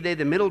reason, be they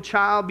the middle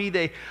child, be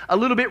they a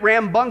little bit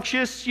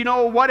rambunctious,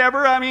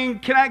 whatever. I mean,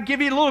 can I give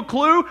you a little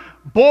clue?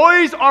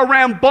 Boys are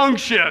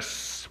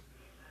rambunctious.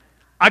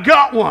 I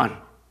got one.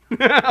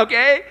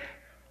 Okay?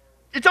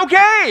 It's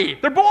okay.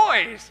 They're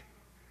boys.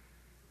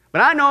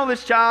 But I know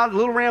this child, a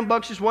little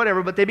rambunctious,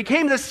 whatever, but they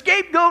became the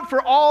scapegoat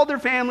for all their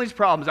family's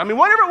problems. I mean,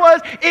 whatever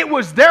it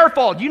was their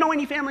fault. Do you know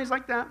any families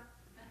like that?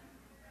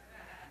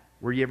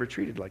 Were you ever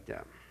treated like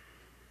that?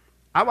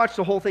 I watched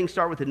the whole thing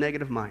start with a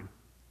negative mind.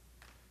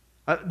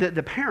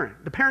 The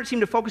parent seemed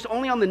to focus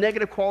only on the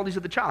negative qualities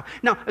of the child.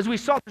 Now, as we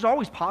saw, there's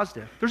always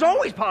positive. There's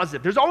always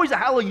positive. There's always a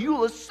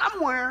hallelujah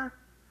somewhere.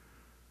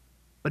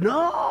 But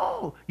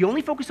no, you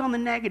only focus on the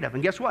negative.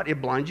 And guess what? It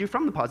blinds you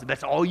from the positive.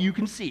 That's all you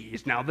can see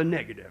is now the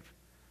negative.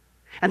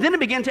 And then it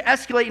began to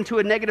escalate into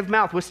a negative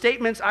mouth with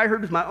statements I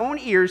heard with my own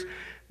ears.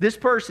 This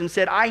person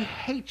said, I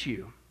hate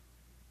you.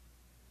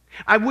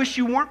 I wish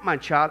you weren't my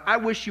child. I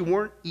wish you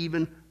weren't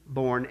even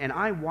born. And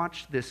I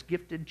watched this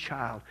gifted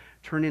child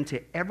turn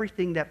into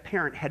everything that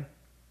parent had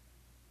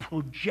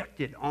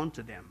projected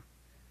onto them.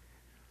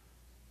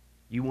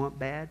 You want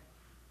bad?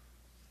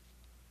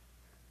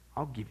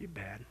 I'll give you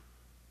bad.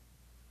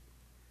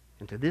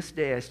 And to this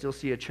day, I still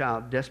see a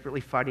child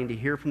desperately fighting to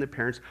hear from the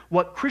parents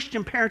what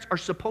Christian parents are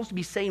supposed to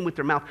be saying with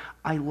their mouth.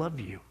 I love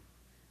you.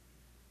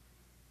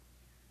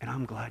 And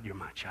I'm glad you're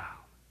my child.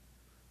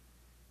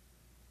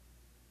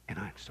 And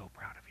I'm so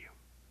proud of you.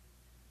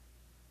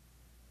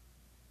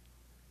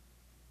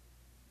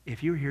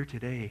 If you're here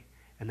today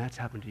and that's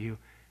happened to you,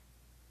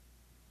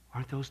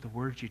 aren't those the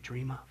words you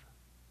dream of?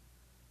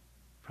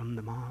 From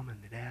the mom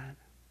and the dad?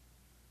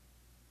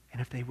 And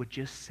if they would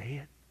just say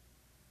it,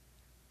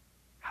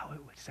 how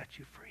it would set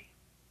you free.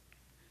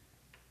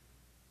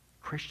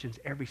 Christians,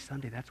 every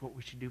Sunday, that's what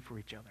we should do for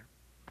each other.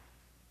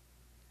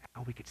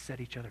 How we could set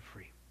each other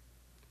free.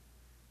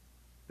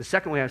 The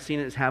second way I've seen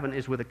it happen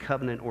is with a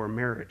covenant or a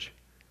marriage.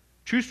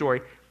 True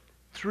story.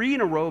 3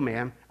 in a row,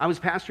 man. I was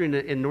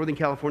pastoring in Northern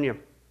California.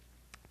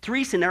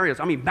 3 scenarios,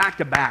 back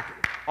to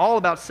back. All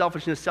about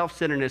selfishness,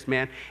 self-centeredness,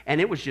 man.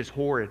 And it was just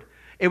horrid.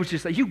 It was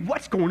just like,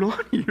 what's going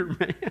on here,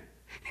 man?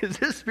 Is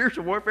this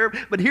spiritual warfare?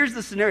 But here's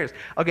the scenarios.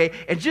 Okay,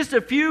 in just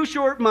a few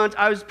short months,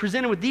 I was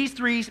presented with these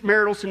 3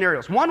 marital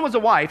scenarios. One was a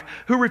wife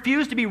who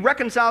refused to be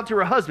reconciled to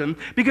her husband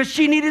because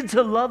she needed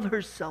to love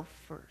herself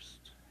first.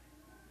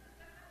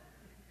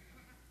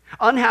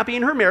 Unhappy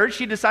in her marriage,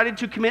 she decided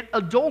to commit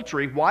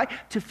adultery. Why?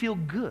 To feel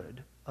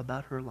good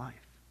about her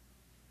life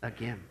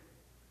again.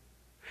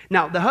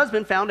 Now, the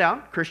husband found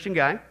out, Christian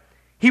guy,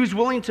 he was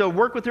willing to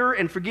work with her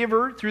and forgive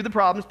her through the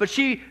problems, but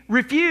she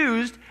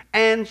refused,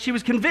 and she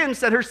was convinced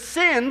that her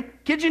sin,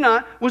 kid you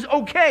not, was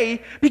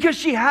okay because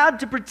she had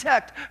to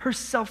protect her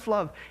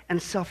self-love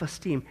and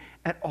self-esteem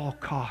at all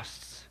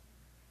costs.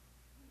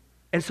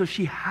 And so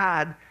she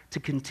had to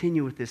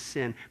continue with this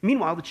sin.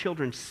 Meanwhile, the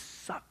children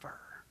suffer.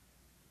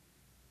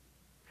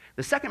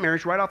 The second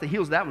marriage, right off the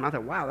heels of that one, I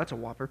thought, wow, that's a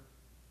whopper.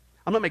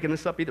 I'm not making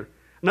this up either.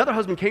 Another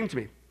husband came to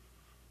me,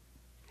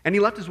 and he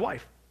left his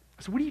wife.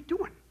 I said, what are you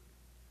doing?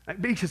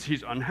 Because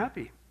he's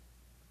unhappy.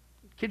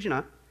 Kid you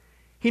not.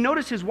 He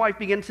noticed his wife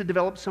began to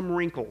develop some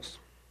wrinkles.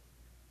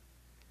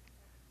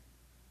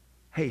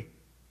 Hey,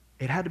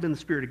 it had to have been the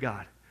Spirit of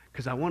God,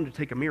 because I wanted to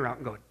take a mirror out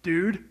and go,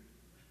 dude.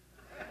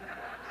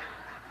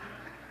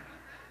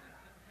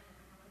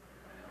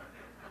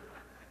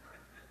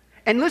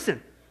 And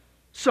listen,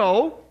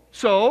 so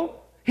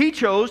he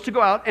chose to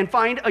go out and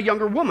find a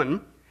younger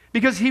woman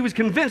because he was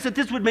convinced that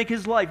this would make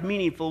his life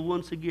meaningful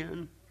once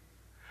again.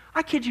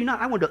 I kid you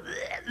not, I went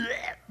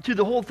to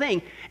the whole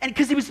thing, and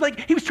because he was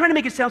trying to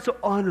make it sound so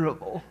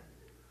honorable.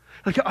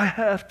 Like, I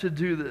have to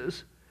do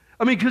this.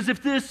 I mean, because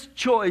if this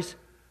choice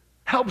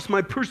helps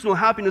my personal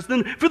happiness,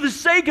 then for the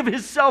sake of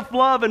his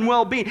self-love and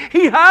well-being,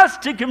 he has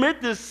to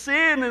commit this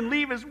sin and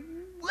leave his...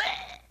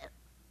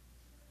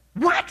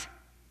 What?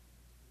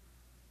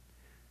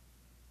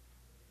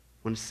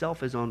 When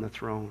self is on the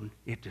throne,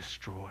 it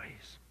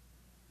destroys.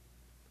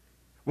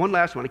 One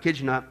last one, I kid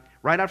you not.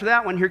 Right after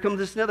that one, here comes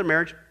this another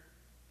marriage.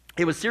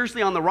 It was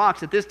seriously on the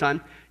rocks at this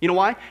time. You know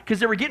why? Because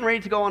they were getting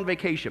ready to go on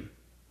vacation.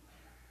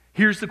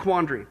 Here's the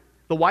quandary.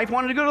 The wife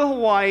wanted to go to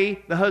Hawaii.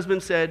 The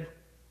husband said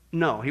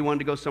no, he wanted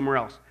to go somewhere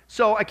else.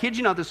 So, I kid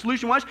you not, the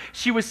solution was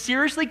she was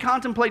seriously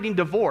contemplating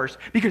divorce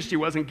because she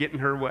wasn't getting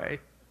her way.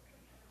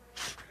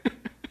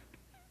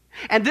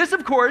 And this,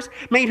 of course,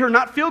 made her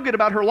not feel good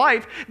about her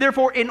life.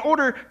 Therefore, in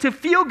order to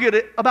feel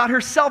good about her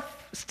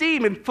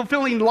self-esteem and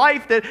fulfilling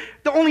life, that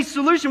the only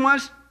solution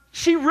was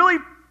she really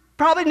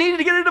probably needed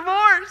to get a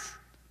divorce.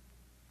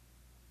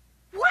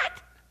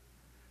 What?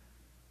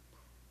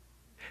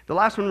 The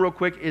last one real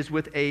quick is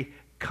with a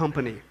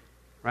company,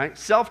 right?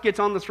 Self gets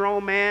on the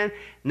throne, man.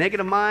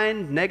 Negative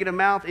mind, negative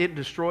mouth, it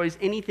destroys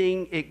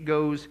anything it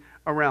goes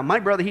around. My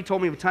brother, he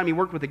told me the time he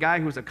worked with a guy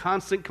who was a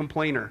constant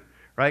complainer,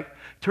 right?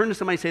 Turn to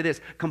somebody and say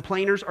this: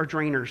 complainers are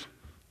drainers.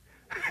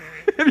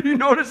 Have you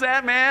noticed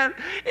that, man?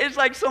 It's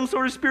like some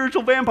sort of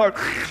spiritual vampire.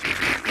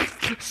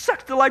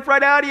 Sucks the life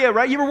right out of you,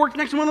 right? You ever worked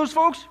next to one of those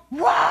folks?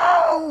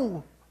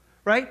 Whoa!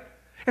 Right?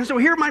 And so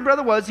here my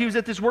brother was, he was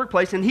at this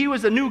workplace, and he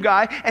was a new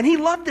guy, and he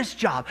loved this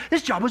job.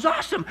 This job was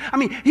awesome. I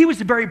mean, he was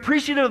very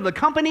appreciative of the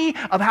company,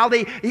 of how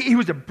he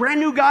was a brand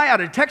new guy out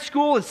of tech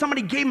school, and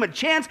somebody gave him a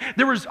chance.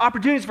 There was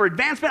opportunities for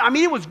advancement. I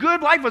mean, it was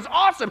good. Life was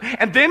awesome.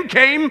 And then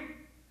came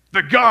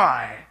the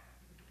guy,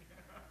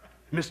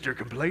 Mr.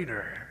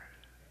 Complainer.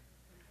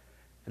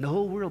 And the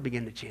whole world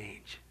began to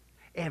change.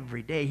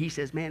 Every day he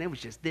says, man, it was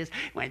just this.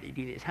 Why did they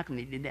do this? How come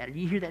they did that?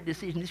 You hear that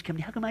decision, this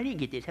company, how come I didn't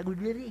get this? How come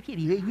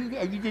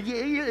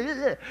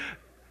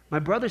my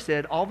brother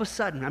said, all of a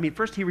sudden, I mean,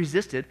 first he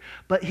resisted,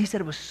 but he said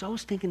it was so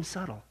stinking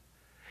subtle.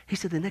 He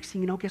said the next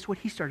thing you know, guess what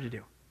he started to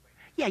do?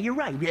 Yeah, you're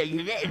right.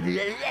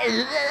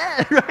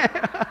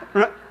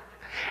 Right?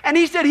 And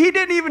he said he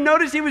didn't even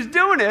notice he was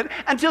doing it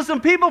until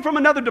some people from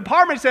another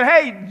department said,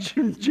 hey,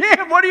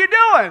 Jim, what are you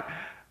doing?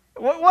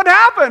 What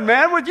happened,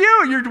 man, with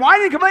you? You're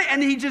whining, complaining.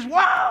 And he just,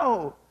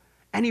 whoa.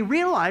 And he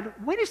realized,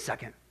 wait a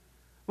second,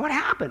 what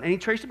happened? And he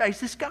traced it back.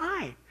 It's this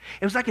guy.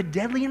 It was like a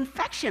deadly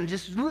infection.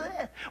 Just,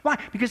 bleh. Why?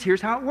 Because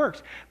here's how it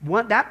works.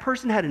 That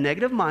person had a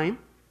negative mind.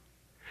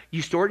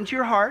 You store it into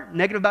your heart,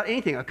 negative about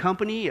anything, a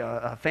company,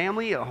 a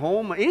family, a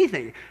home,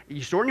 anything.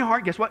 You store it in your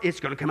heart, guess what? It's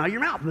going to come out of your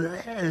mouth,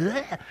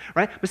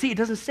 right? But see, it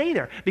doesn't stay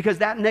there because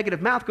that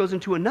negative mouth goes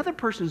into another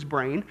person's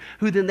brain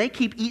who then they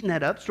keep eating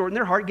that up, store it in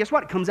their heart. Guess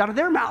what? It comes out of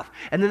their mouth.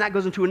 And then that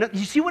goes into another. Do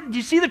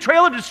you see the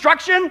trail of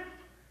destruction?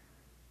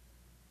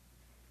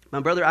 My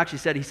brother actually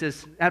said, he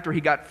says, after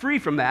he got free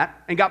from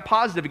that and got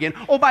positive again,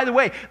 oh, by the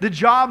way, the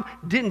job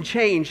didn't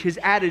change, his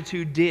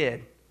attitude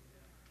did.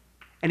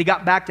 And he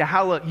got back to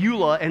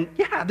Hallelujah, and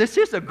yeah, this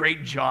is a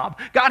great job.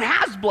 God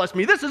has blessed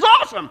me. This is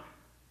awesome.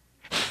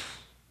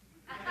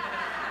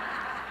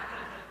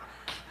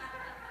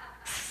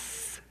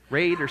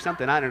 Raid or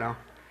something, I don't know.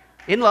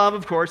 In love,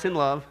 of course, in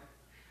love.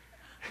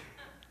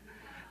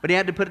 But he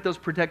had to put those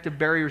protective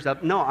barriers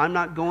up. No, I'm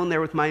not going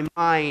there with my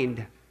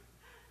mind.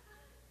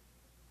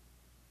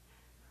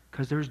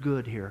 Because there's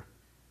good here.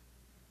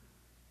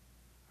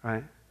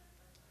 Right?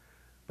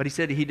 But he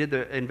said he did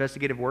the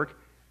investigative work.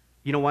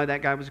 You know why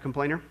that guy was a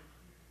complainer?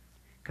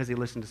 Because he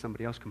listened to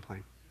somebody else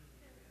complain.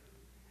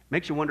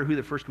 Makes you wonder who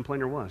the first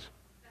complainer was.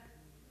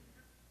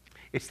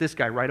 It's this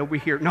guy right over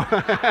here. No.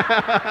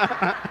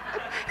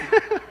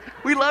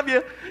 We love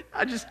you.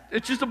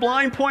 It's just a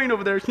blind point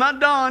over there. It's not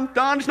Don.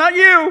 Don, it's not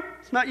you.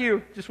 It's not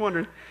you. Just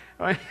wondering.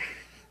 All right?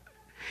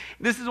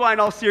 This is why, in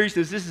all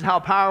seriousness, this is how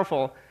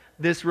powerful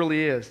this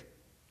really is.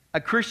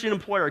 A Christian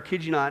employer, I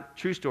kid you not,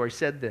 true story,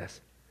 said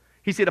this.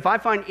 He said, if I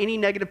find any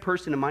negative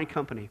person in my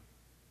company,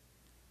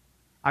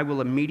 I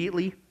will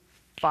immediately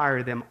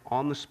fire them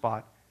on the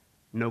spot,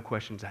 no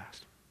questions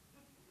asked.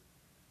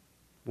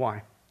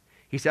 Why?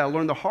 He said, I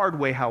learned the hard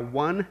way how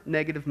one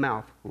negative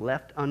mouth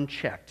left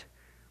unchecked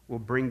will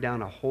bring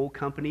down a whole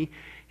company.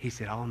 He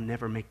said, I'll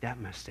never make that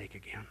mistake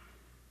again.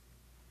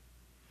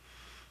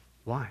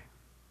 Why?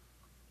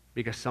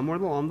 Because somewhere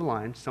along the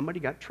line, somebody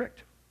got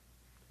tricked.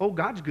 Oh,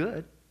 God's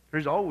good.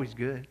 There's always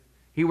good.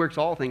 He works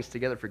all things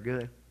together for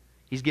good.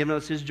 He's given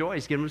us his joy.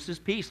 He's given us his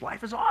peace.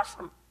 Life is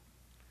awesome.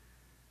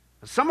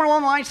 But somewhere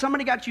along the line,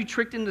 somebody got you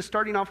tricked into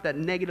starting off with that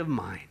negative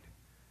mind.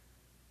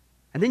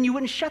 And then you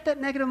wouldn't shut that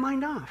negative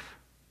mind off.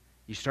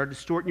 You started to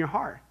store it in your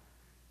heart.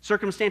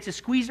 Circumstances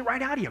squeeze it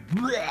right out of you.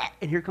 Bleh,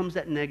 and here comes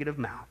that negative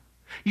mouth.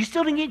 You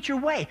still didn't get your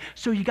way,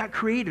 so you got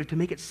creative to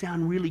make it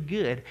sound really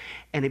good,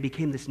 and it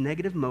became this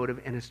negative motive,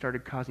 and it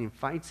started causing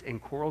fights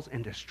and quarrels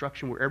and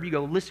destruction wherever you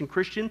go. Listen,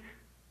 Christian,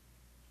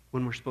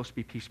 when we're supposed to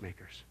be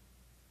peacemakers,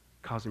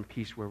 causing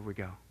peace wherever we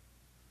go.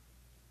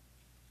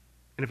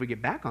 And if we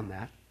get back on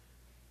that,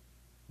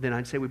 then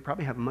I'd say we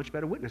probably have a much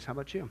better witness. How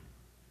about you?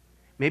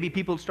 Maybe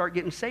people start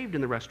getting saved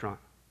in the restaurant.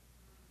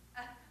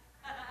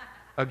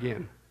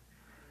 Again.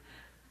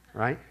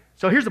 Right?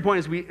 So here's the point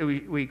as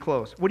we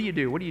close. What do you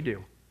do? What do you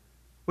do?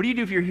 What do you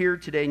do if you're here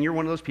today and you're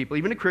one of those people,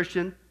 even a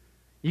Christian,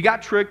 you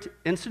got tricked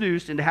and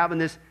seduced into having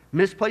this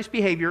misplaced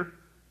behavior.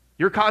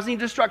 You're causing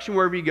destruction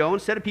wherever you go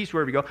instead of peace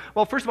wherever you go.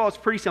 Well, first of all, it's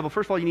pretty simple.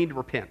 First of all, you need to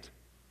repent.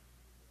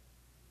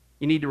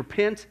 You need to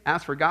repent,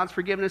 ask for God's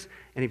forgiveness,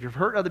 and if you've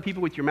hurt other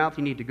people with your mouth,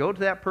 you need to go to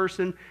that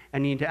person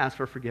and you need to ask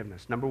for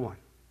forgiveness, number one.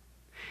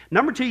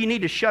 Number two, you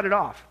need to shut it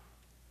off.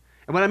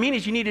 And what I mean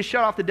is you need to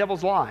shut off the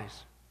devil's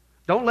lies.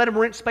 Don't let him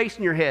rent space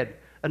in your head,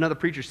 another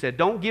preacher said.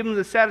 Don't give him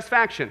the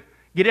satisfaction.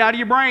 Get it out of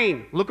your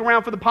brain. Look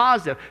around for the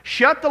positive.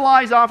 Shut the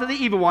lies off of the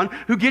evil one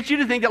who gets you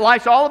to think that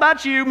life's all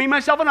about you, me,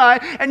 myself, and I,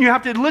 and you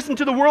have to listen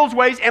to the world's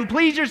ways and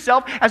please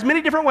yourself as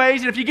many different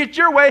ways, and if you get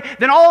your way,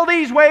 then all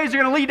these ways are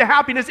going to lead to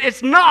happiness.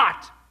 It's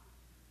not.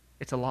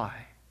 It's a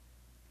lie.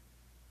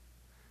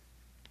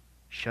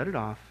 Shut it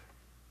off.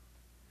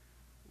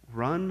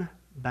 Run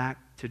back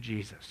to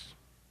Jesus.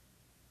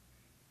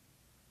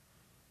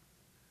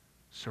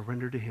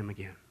 Surrender to him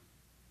again.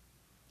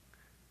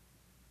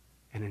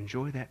 And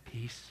enjoy that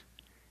peace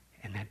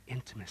and that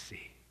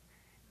intimacy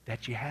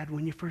that you had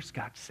when you first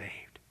got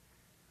saved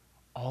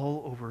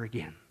all over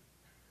again.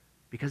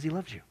 Because he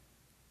loves you.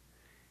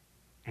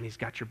 And he's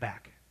got your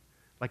back.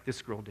 Like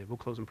this girl did. We'll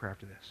close in prayer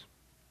after this.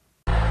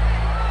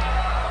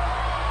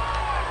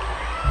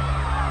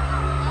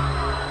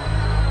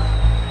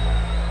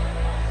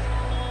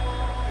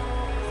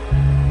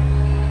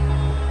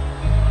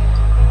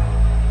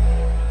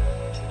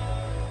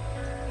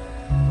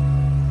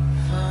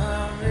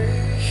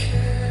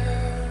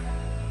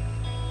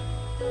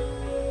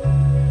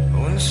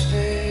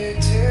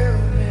 Speak to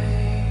me.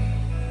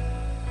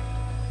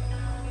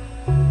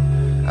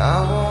 I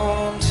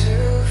want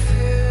to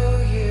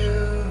feel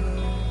you.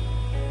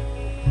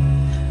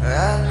 I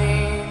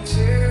need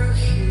to hear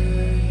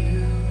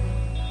you.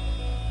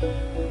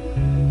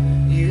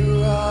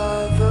 You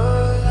are the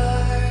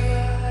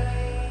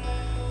light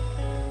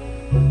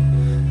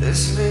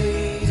that's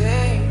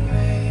leading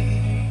me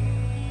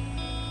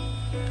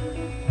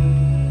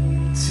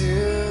to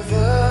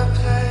the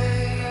place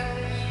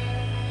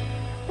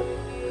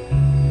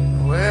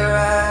where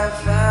I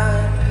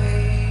find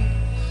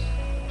peace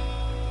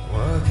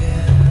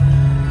again.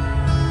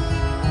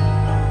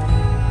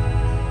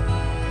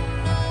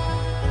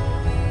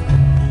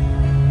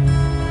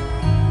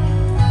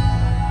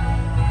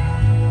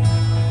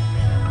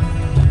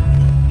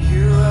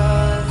 You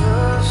are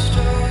the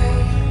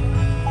strength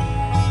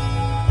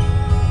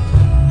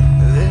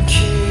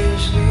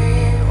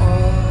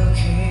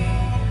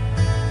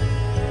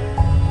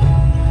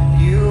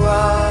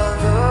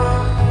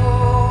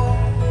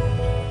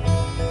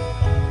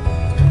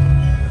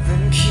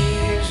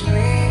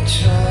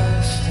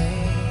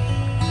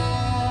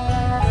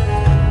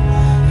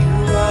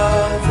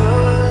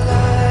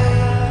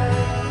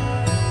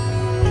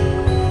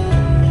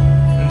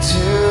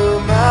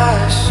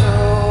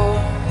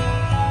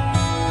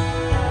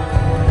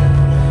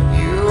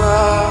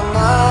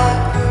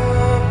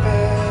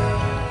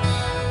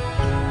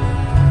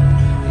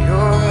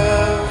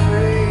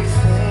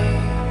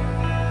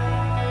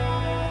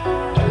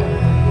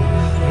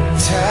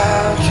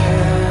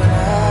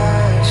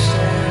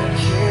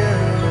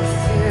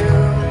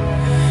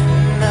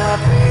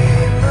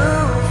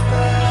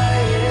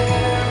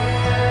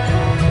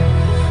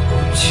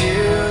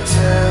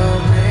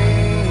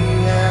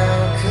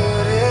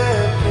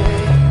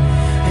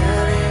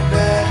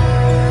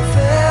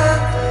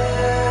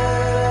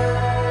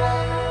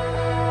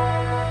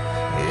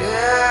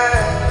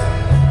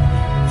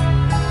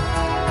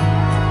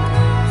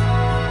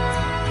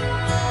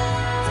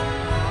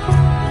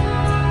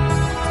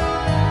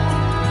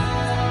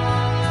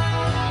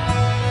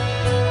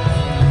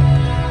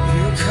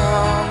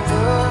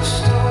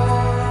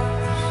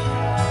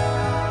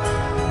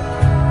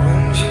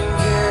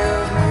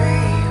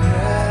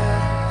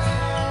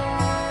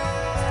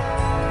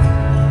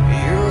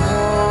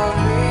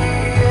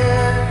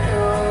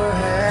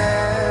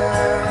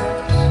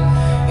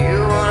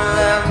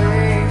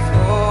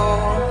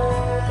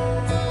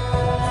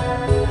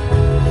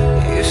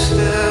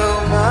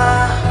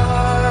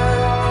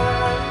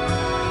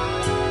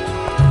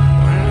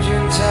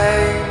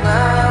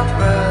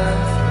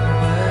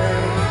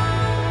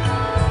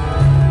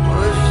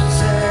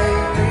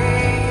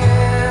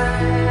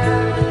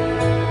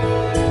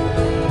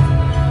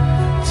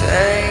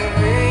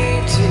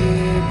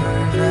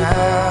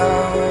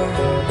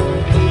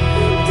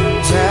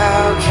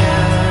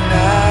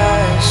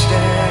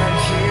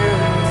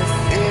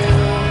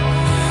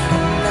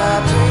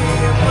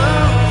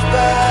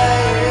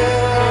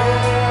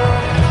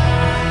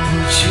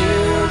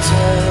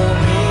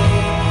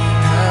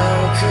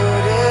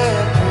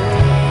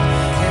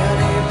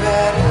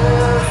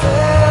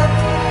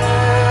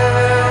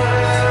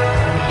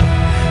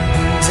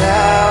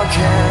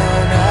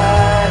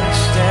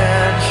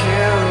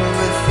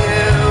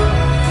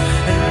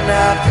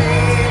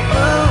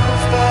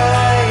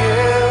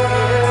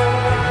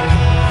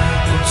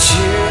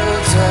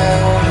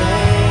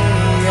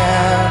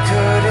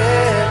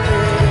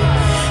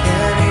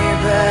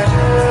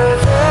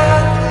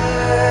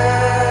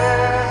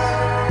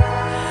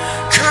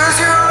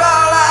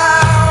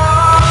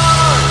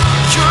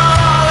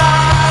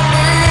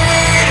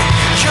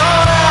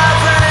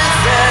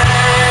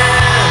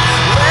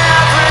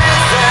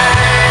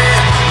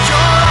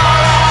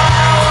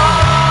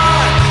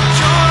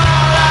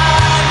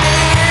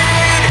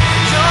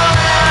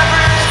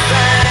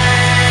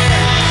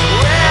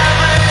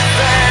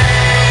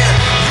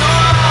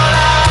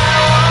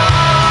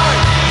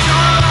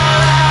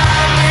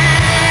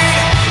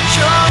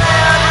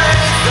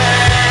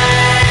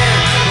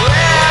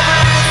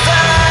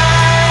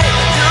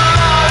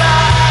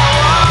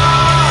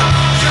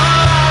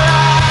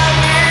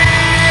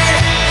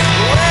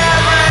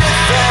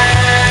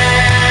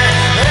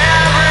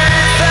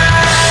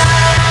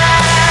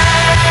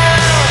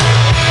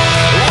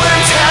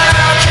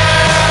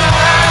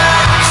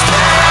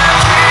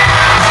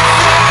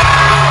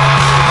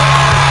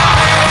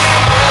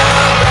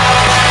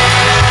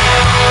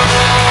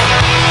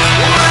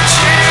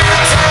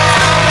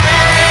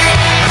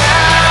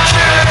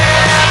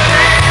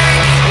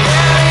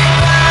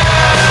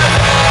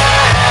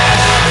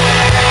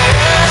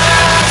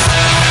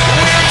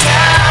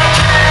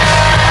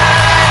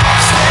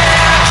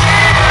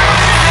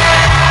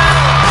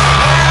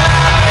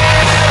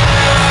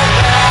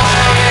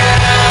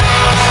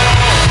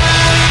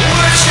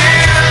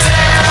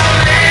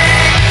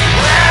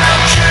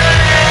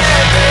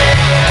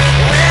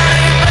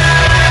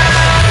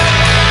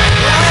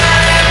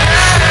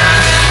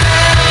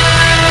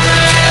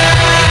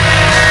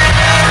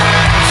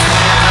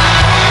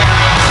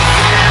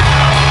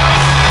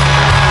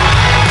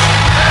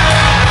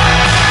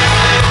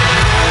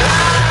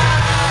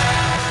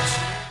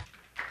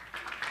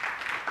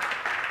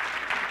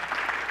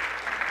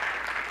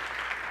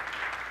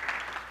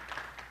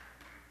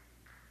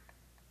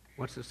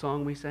What's the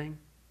song we sang?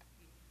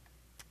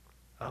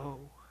 Oh,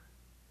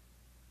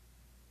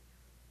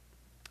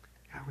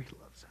 how he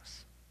loves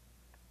us.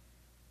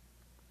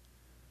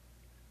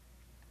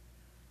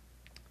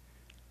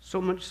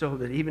 So much so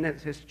that even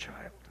as his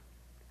child,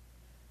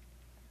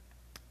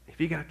 if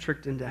he got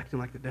tricked into acting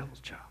like the devil's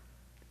child,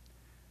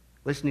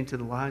 listening to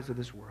the lies of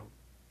this world,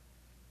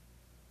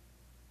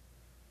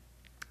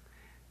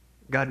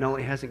 God not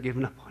only hasn't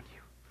given up on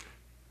you,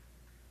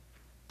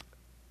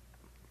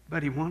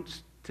 but he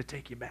wants to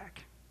take you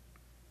back.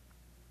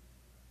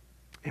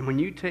 And when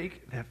you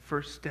take that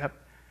first step,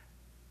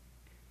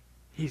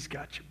 he's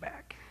got you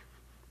back.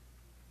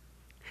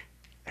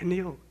 And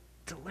he'll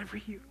deliver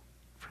you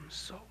from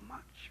so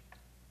much.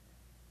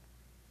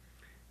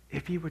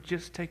 If you would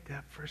just take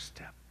that first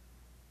step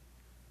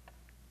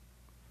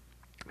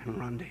and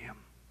run to him.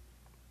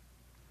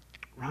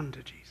 Run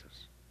to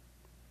Jesus.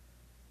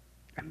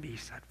 And be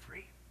set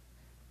free.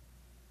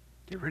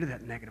 Get rid of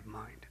that negative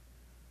mind.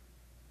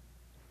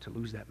 To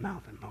lose that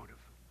mouth and motive.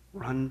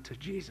 Run to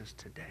Jesus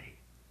today.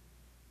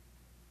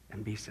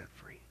 And be set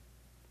free.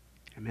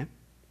 Amen?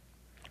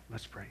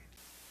 Let's pray.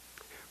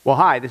 Well,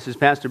 hi, this is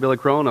Pastor Billy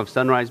Crone of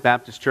Sunrise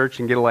Baptist Church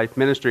and Get a Life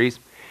Ministries,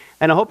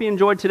 and I hope you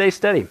enjoyed today's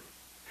study.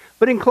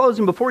 But in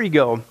closing, before you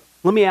go,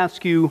 let me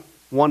ask you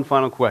one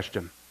final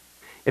question.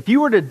 If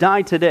you were to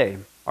die today,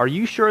 are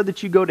you sure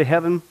that you go to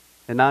heaven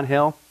and not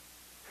hell?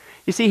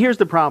 You see, here's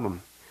the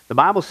problem. The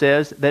Bible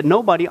says that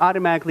nobody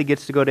automatically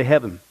gets to go to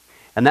heaven,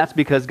 and that's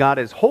because God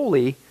is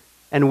holy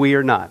and we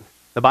are not.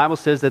 The Bible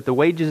says that the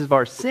wages of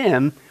our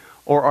sin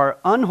or our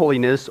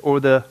unholiness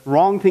or the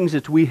wrong things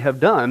that we have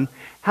done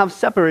have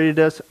separated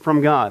us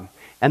from God.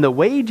 And the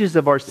wages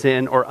of our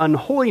sin or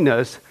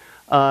unholiness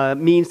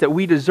means that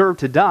we deserve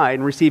to die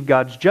and receive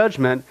God's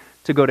judgment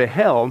to go to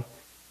hell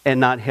and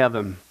not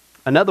heaven.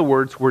 In other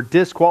words, we're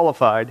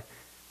disqualified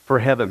for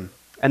heaven.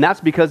 And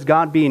that's because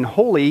God being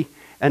holy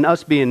and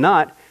us being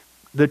not,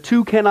 the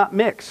two cannot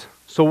mix.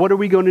 So what are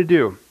we going to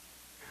do?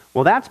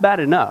 Well, that's bad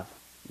enough.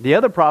 The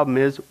other problem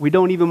is we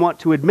don't even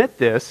want to admit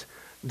this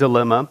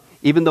dilemma,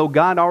 even though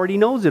God already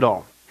knows it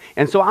all.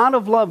 And so out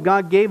of love,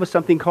 God gave us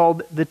something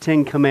called the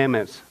 10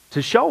 Commandments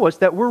to show us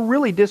that we're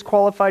really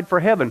disqualified for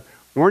heaven.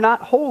 We're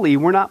not holy,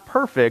 we're not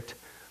perfect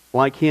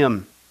like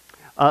him.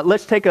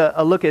 Let's take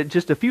a look at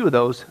just a few of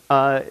those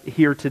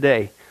here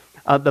today.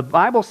 The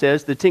Bible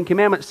says, the 10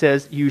 Commandments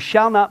says, you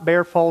shall not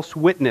bear false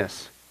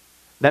witness.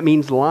 That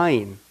means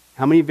lying.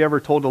 How many of you ever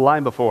told a lie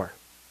before?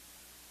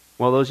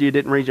 Well, those of you who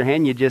didn't raise your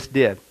hand, you just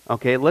did.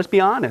 Okay, let's be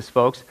honest,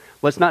 folks.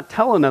 Let's not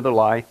tell another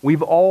lie.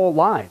 We've all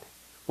lied.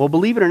 Well,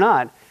 believe it or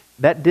not,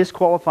 that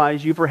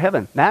disqualifies you for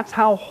heaven. That's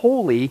how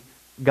holy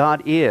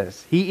God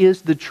is. He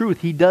is the truth.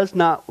 He does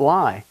not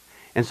lie.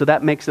 And so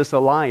that makes us a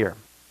liar.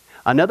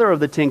 Another of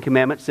the 10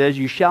 Commandments says,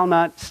 you shall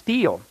not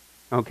steal.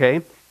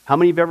 Okay? How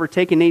many have ever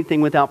taken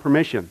anything without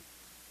permission?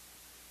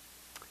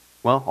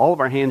 Well, all of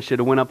our hands should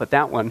have went up at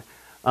that one.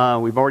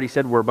 We've already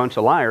said we're a bunch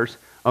of liars.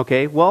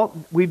 Okay, well,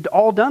 we've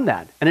all done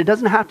that. And it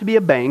doesn't have to be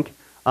a bank.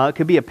 It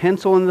could be a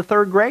pencil in the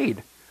 3rd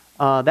grade.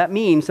 That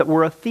means that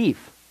we're a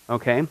thief.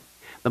 Okay?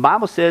 The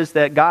Bible says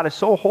that God is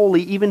so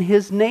holy, even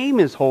his name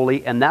is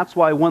holy, and that's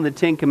why one of the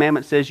 10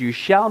 Commandments says, you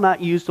shall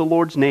not use the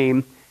Lord's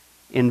name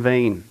in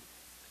vain.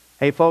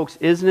 Hey folks,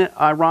 isn't it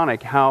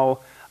ironic how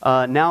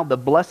now the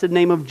blessed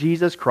name of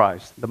Jesus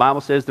Christ, the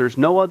Bible says there's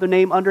no other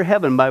name under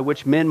heaven by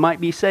which men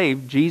might be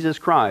saved, Jesus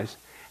Christ,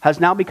 has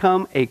now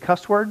become a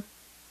cuss word?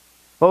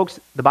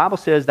 Folks, the Bible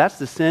says that's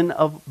the sin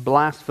of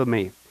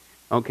blasphemy.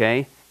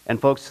 Okay?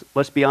 And folks,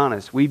 let's be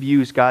honest, we've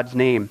used God's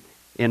name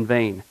in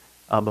vain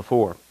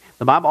before.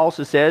 The Bible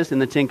also says in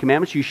the 10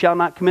 Commandments, you shall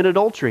not commit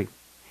adultery.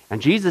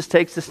 And Jesus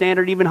takes the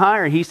standard even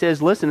higher. He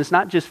says, listen, it's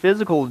not just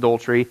physical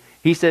adultery.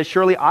 He says,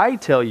 surely I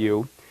tell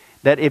you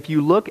that if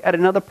you look at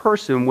another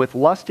person with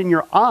lust in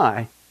your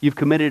eye, you've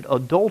committed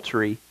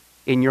adultery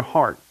in your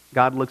heart.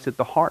 God looks at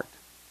the heart.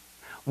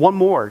 One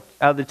more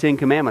out of the 10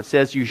 Commandments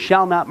says, you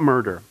shall not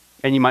murder.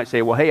 And you might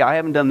say, well, hey, I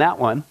haven't done that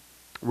one.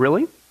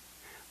 Really?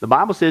 The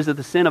Bible says that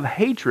the sin of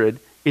hatred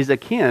is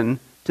akin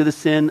to the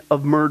sin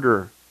of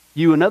murder.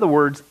 You, in other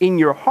words, in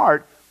your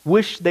heart,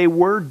 wish they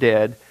were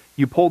dead.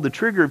 You pulled the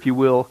trigger, if you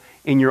will,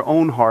 in your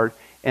own heart.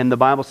 And the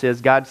Bible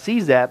says God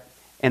sees that,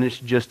 and it's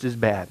just as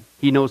bad.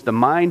 He knows the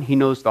mind, he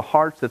knows the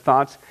hearts, the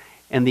thoughts,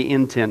 and the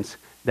intents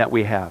that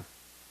we have.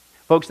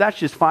 Folks, that's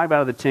just 5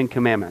 out of the 10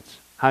 Commandments.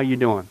 How you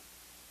doing?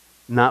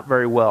 Not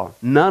very well.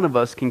 None of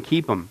us can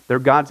keep them. They're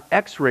God's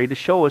x-ray to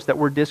show us that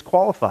we're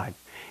disqualified.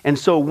 And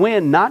so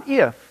when, not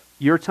if,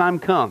 your time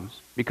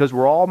comes, because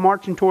we're all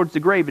marching towards the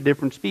grave at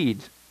different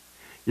speeds,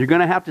 you're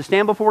going to have to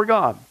stand before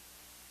God.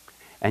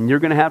 And you're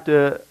going to have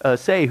to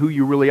say who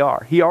you really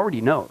are. He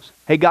already knows.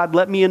 Hey, God,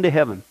 let me into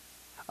heaven.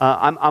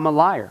 I'm a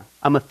liar.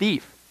 I'm a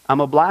thief. I'm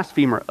a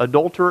blasphemer,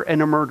 adulterer,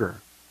 and a murderer.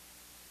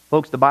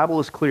 Folks, the Bible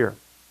is clear.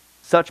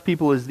 Such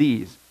people as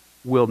these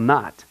will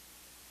not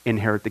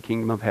inherit the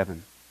kingdom of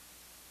heaven.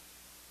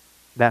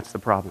 That's the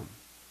problem.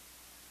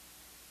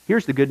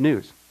 Here's the good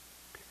news.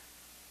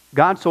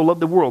 God so loved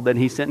the world that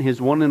he sent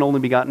his one and only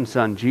begotten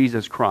Son,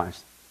 Jesus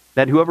Christ,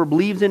 that whoever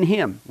believes in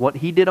him, what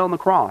he did on the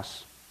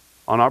cross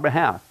on our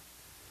behalf,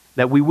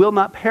 that we will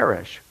not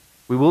perish,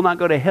 we will not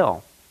go to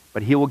hell,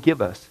 but he will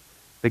give us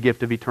the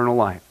gift of eternal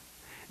life.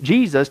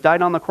 Jesus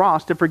died on the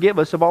cross to forgive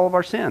us of all of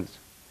our sins.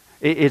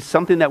 It's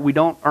something that we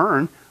don't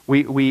earn.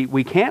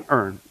 We can't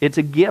earn. It's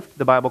a gift,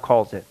 the Bible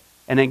calls it.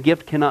 And a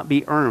gift cannot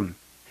be earned.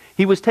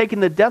 He was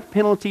taking the death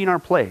penalty in our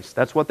place.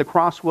 That's what the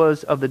cross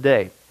was of the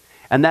day.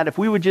 And that if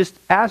we would just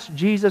ask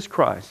Jesus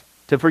Christ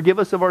to forgive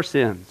us of our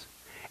sins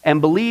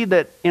and believe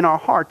that in our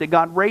heart that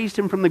God raised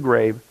him from the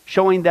grave,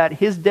 showing that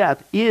his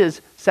death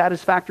is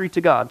satisfactory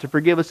to God to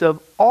forgive us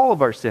of all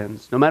of our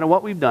sins, no matter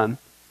what we've done,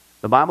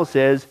 the Bible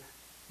says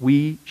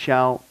we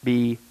shall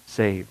be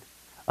saved.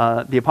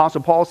 The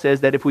Apostle Paul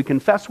says that if we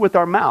confess with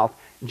our mouth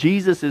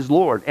Jesus is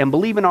Lord and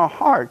believe in our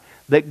heart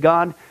that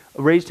God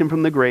raised him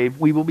from the grave,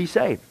 we will be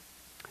saved.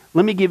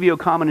 Let me give you a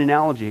common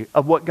analogy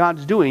of what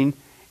God's doing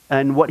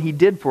and what he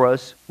did for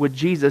us with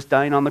Jesus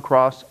dying on the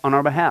cross on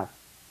our behalf.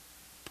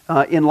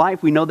 In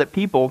life, we know that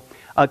people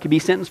can be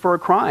sentenced for a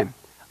crime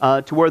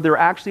to where they're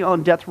actually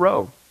on death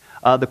row.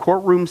 The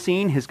courtroom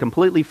scene has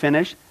completely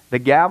finished. The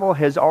gavel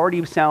has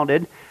already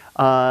sounded.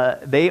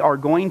 They are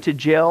going to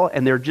jail,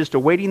 and they're just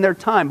awaiting their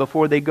time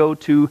before they go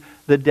to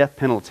the death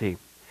penalty.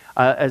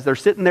 As they're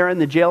sitting there in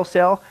the jail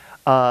cell,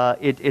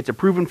 it's a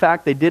proven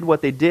fact they did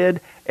what they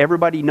did.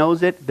 Everybody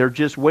knows it. They're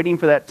just waiting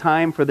for that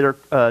time for their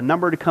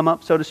number to come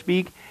up, so to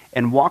speak,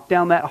 and walk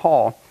down that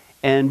hall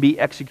and be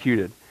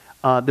executed.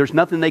 There's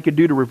nothing they could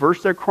do to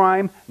reverse their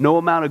crime. No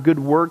amount of good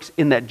works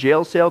in that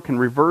jail cell can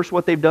reverse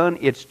what they've done.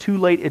 It's too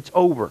late. It's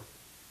over.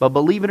 But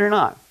believe it or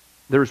not,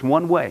 there's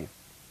one way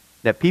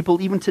that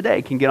people even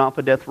today can get off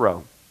of death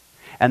row.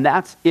 And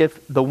that's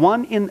if the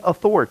one in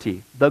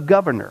authority, the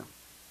governor,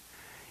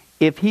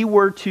 if he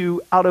were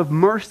to, out of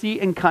mercy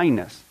and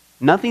kindness,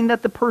 nothing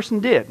that the person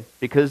did,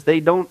 because they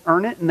don't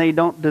earn it and they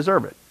don't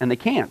deserve it, and they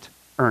can't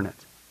earn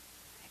it,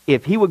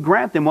 if he would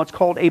grant them what's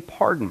called a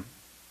pardon,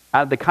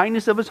 out of the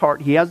kindness of his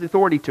heart, he has the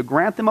authority to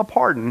grant them a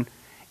pardon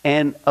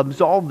and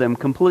absolve them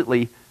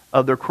completely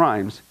of their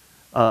crimes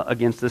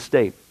against the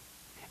state.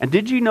 And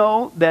did you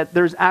know that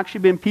there's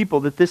actually been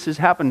people that this has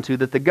happened to,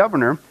 that the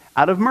governor,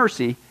 out of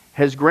mercy,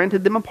 has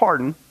granted them a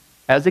pardon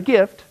as a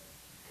gift,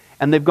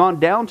 and they've gone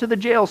down to the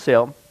jail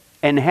cell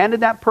and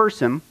handed that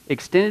person,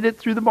 extended it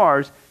through the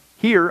bars,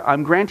 here,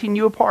 I'm granting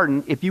you a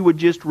pardon. If you would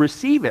just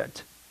receive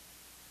it,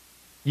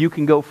 you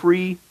can go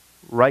free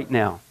right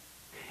now.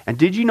 And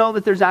did you know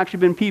that there's actually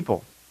been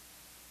people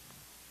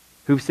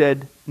who've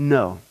said,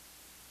 no,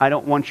 I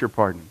don't want your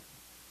pardon.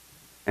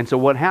 And so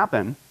what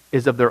happened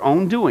is of their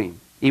own doing,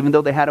 even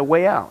though they had a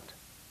way out,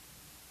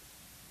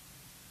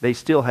 they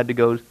still had to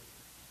go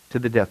to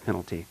the death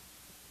penalty.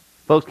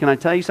 Folks, can I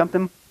tell you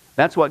something?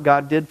 That's what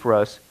God did for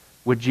us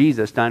with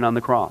Jesus dying on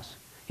the cross.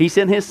 He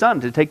sent his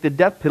son to take the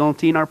death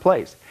penalty in our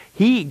place.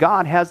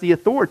 God has the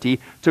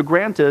authority to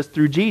grant us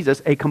through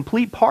Jesus a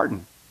complete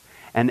pardon.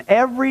 And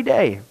every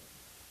day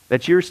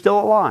that you're still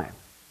alive,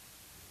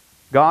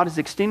 God is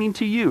extending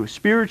to you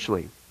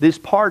spiritually this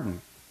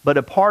pardon. But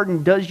a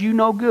pardon does you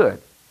no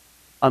good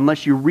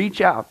unless you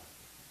reach out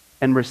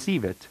and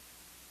receive it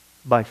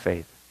by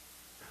faith.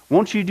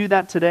 Won't you do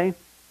that today?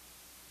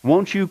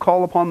 Won't you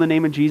call upon the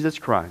name of Jesus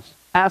Christ?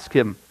 Ask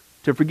him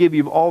to forgive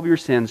you of all of your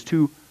sins,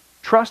 to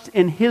trust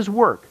in his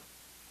work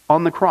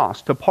on the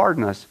cross to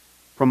pardon us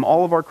from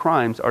all of our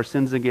crimes, our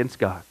sins against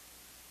God.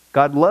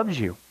 God loves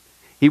you.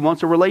 He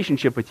wants a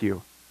relationship with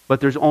you. But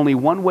there's only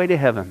one way to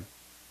heaven.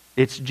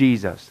 It's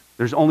Jesus.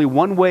 There's only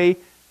one way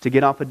to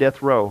get off a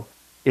death row.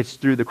 It's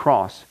through the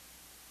cross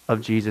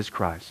of Jesus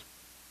Christ.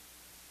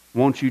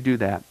 Won't you do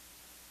that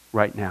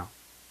right now?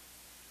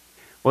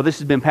 Well, this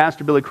has been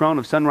Pastor Billy Crone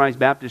of Sunrise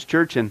Baptist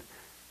Church and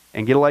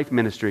Get a Life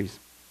Ministries.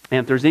 And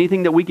if there's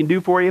anything that we can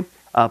do for you,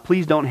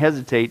 please don't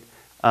hesitate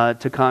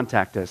to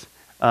contact us.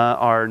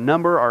 Our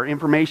number, our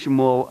information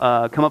will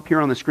come up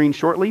here on the screen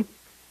shortly.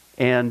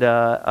 And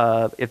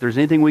if there's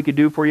anything we could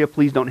do for you,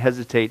 please don't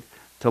hesitate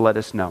to let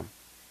us know.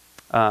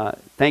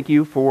 Thank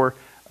you for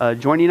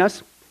joining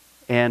us.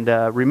 And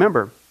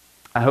remember,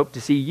 I hope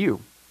to see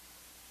you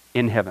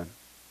in heaven.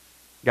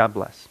 God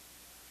bless.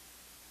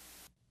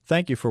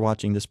 Thank you for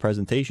watching this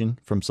presentation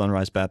from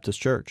Sunrise Baptist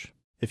Church.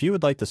 If you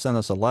would like to send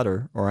us a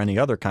letter or any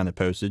other kind of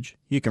postage,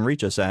 you can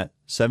reach us at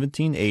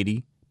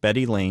 1780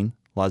 Betty Lane,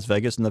 Las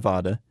Vegas,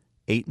 Nevada,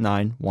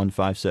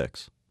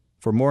 89156.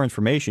 For more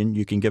information,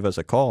 you can give us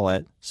a call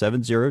at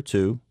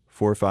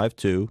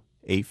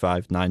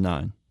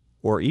 702-452-8599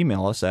 or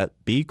email us at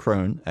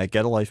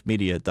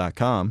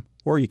bcrone@getalifemedia.com,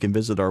 or you can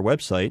visit our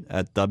website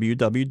at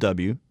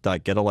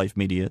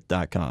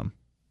www.getalifemedia.com.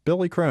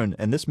 Billy Crone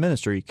and this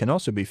ministry can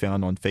also be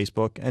found on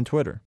Facebook and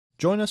Twitter.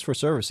 Join us for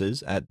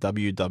services at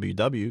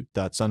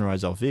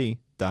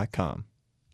www.sunriselv.com.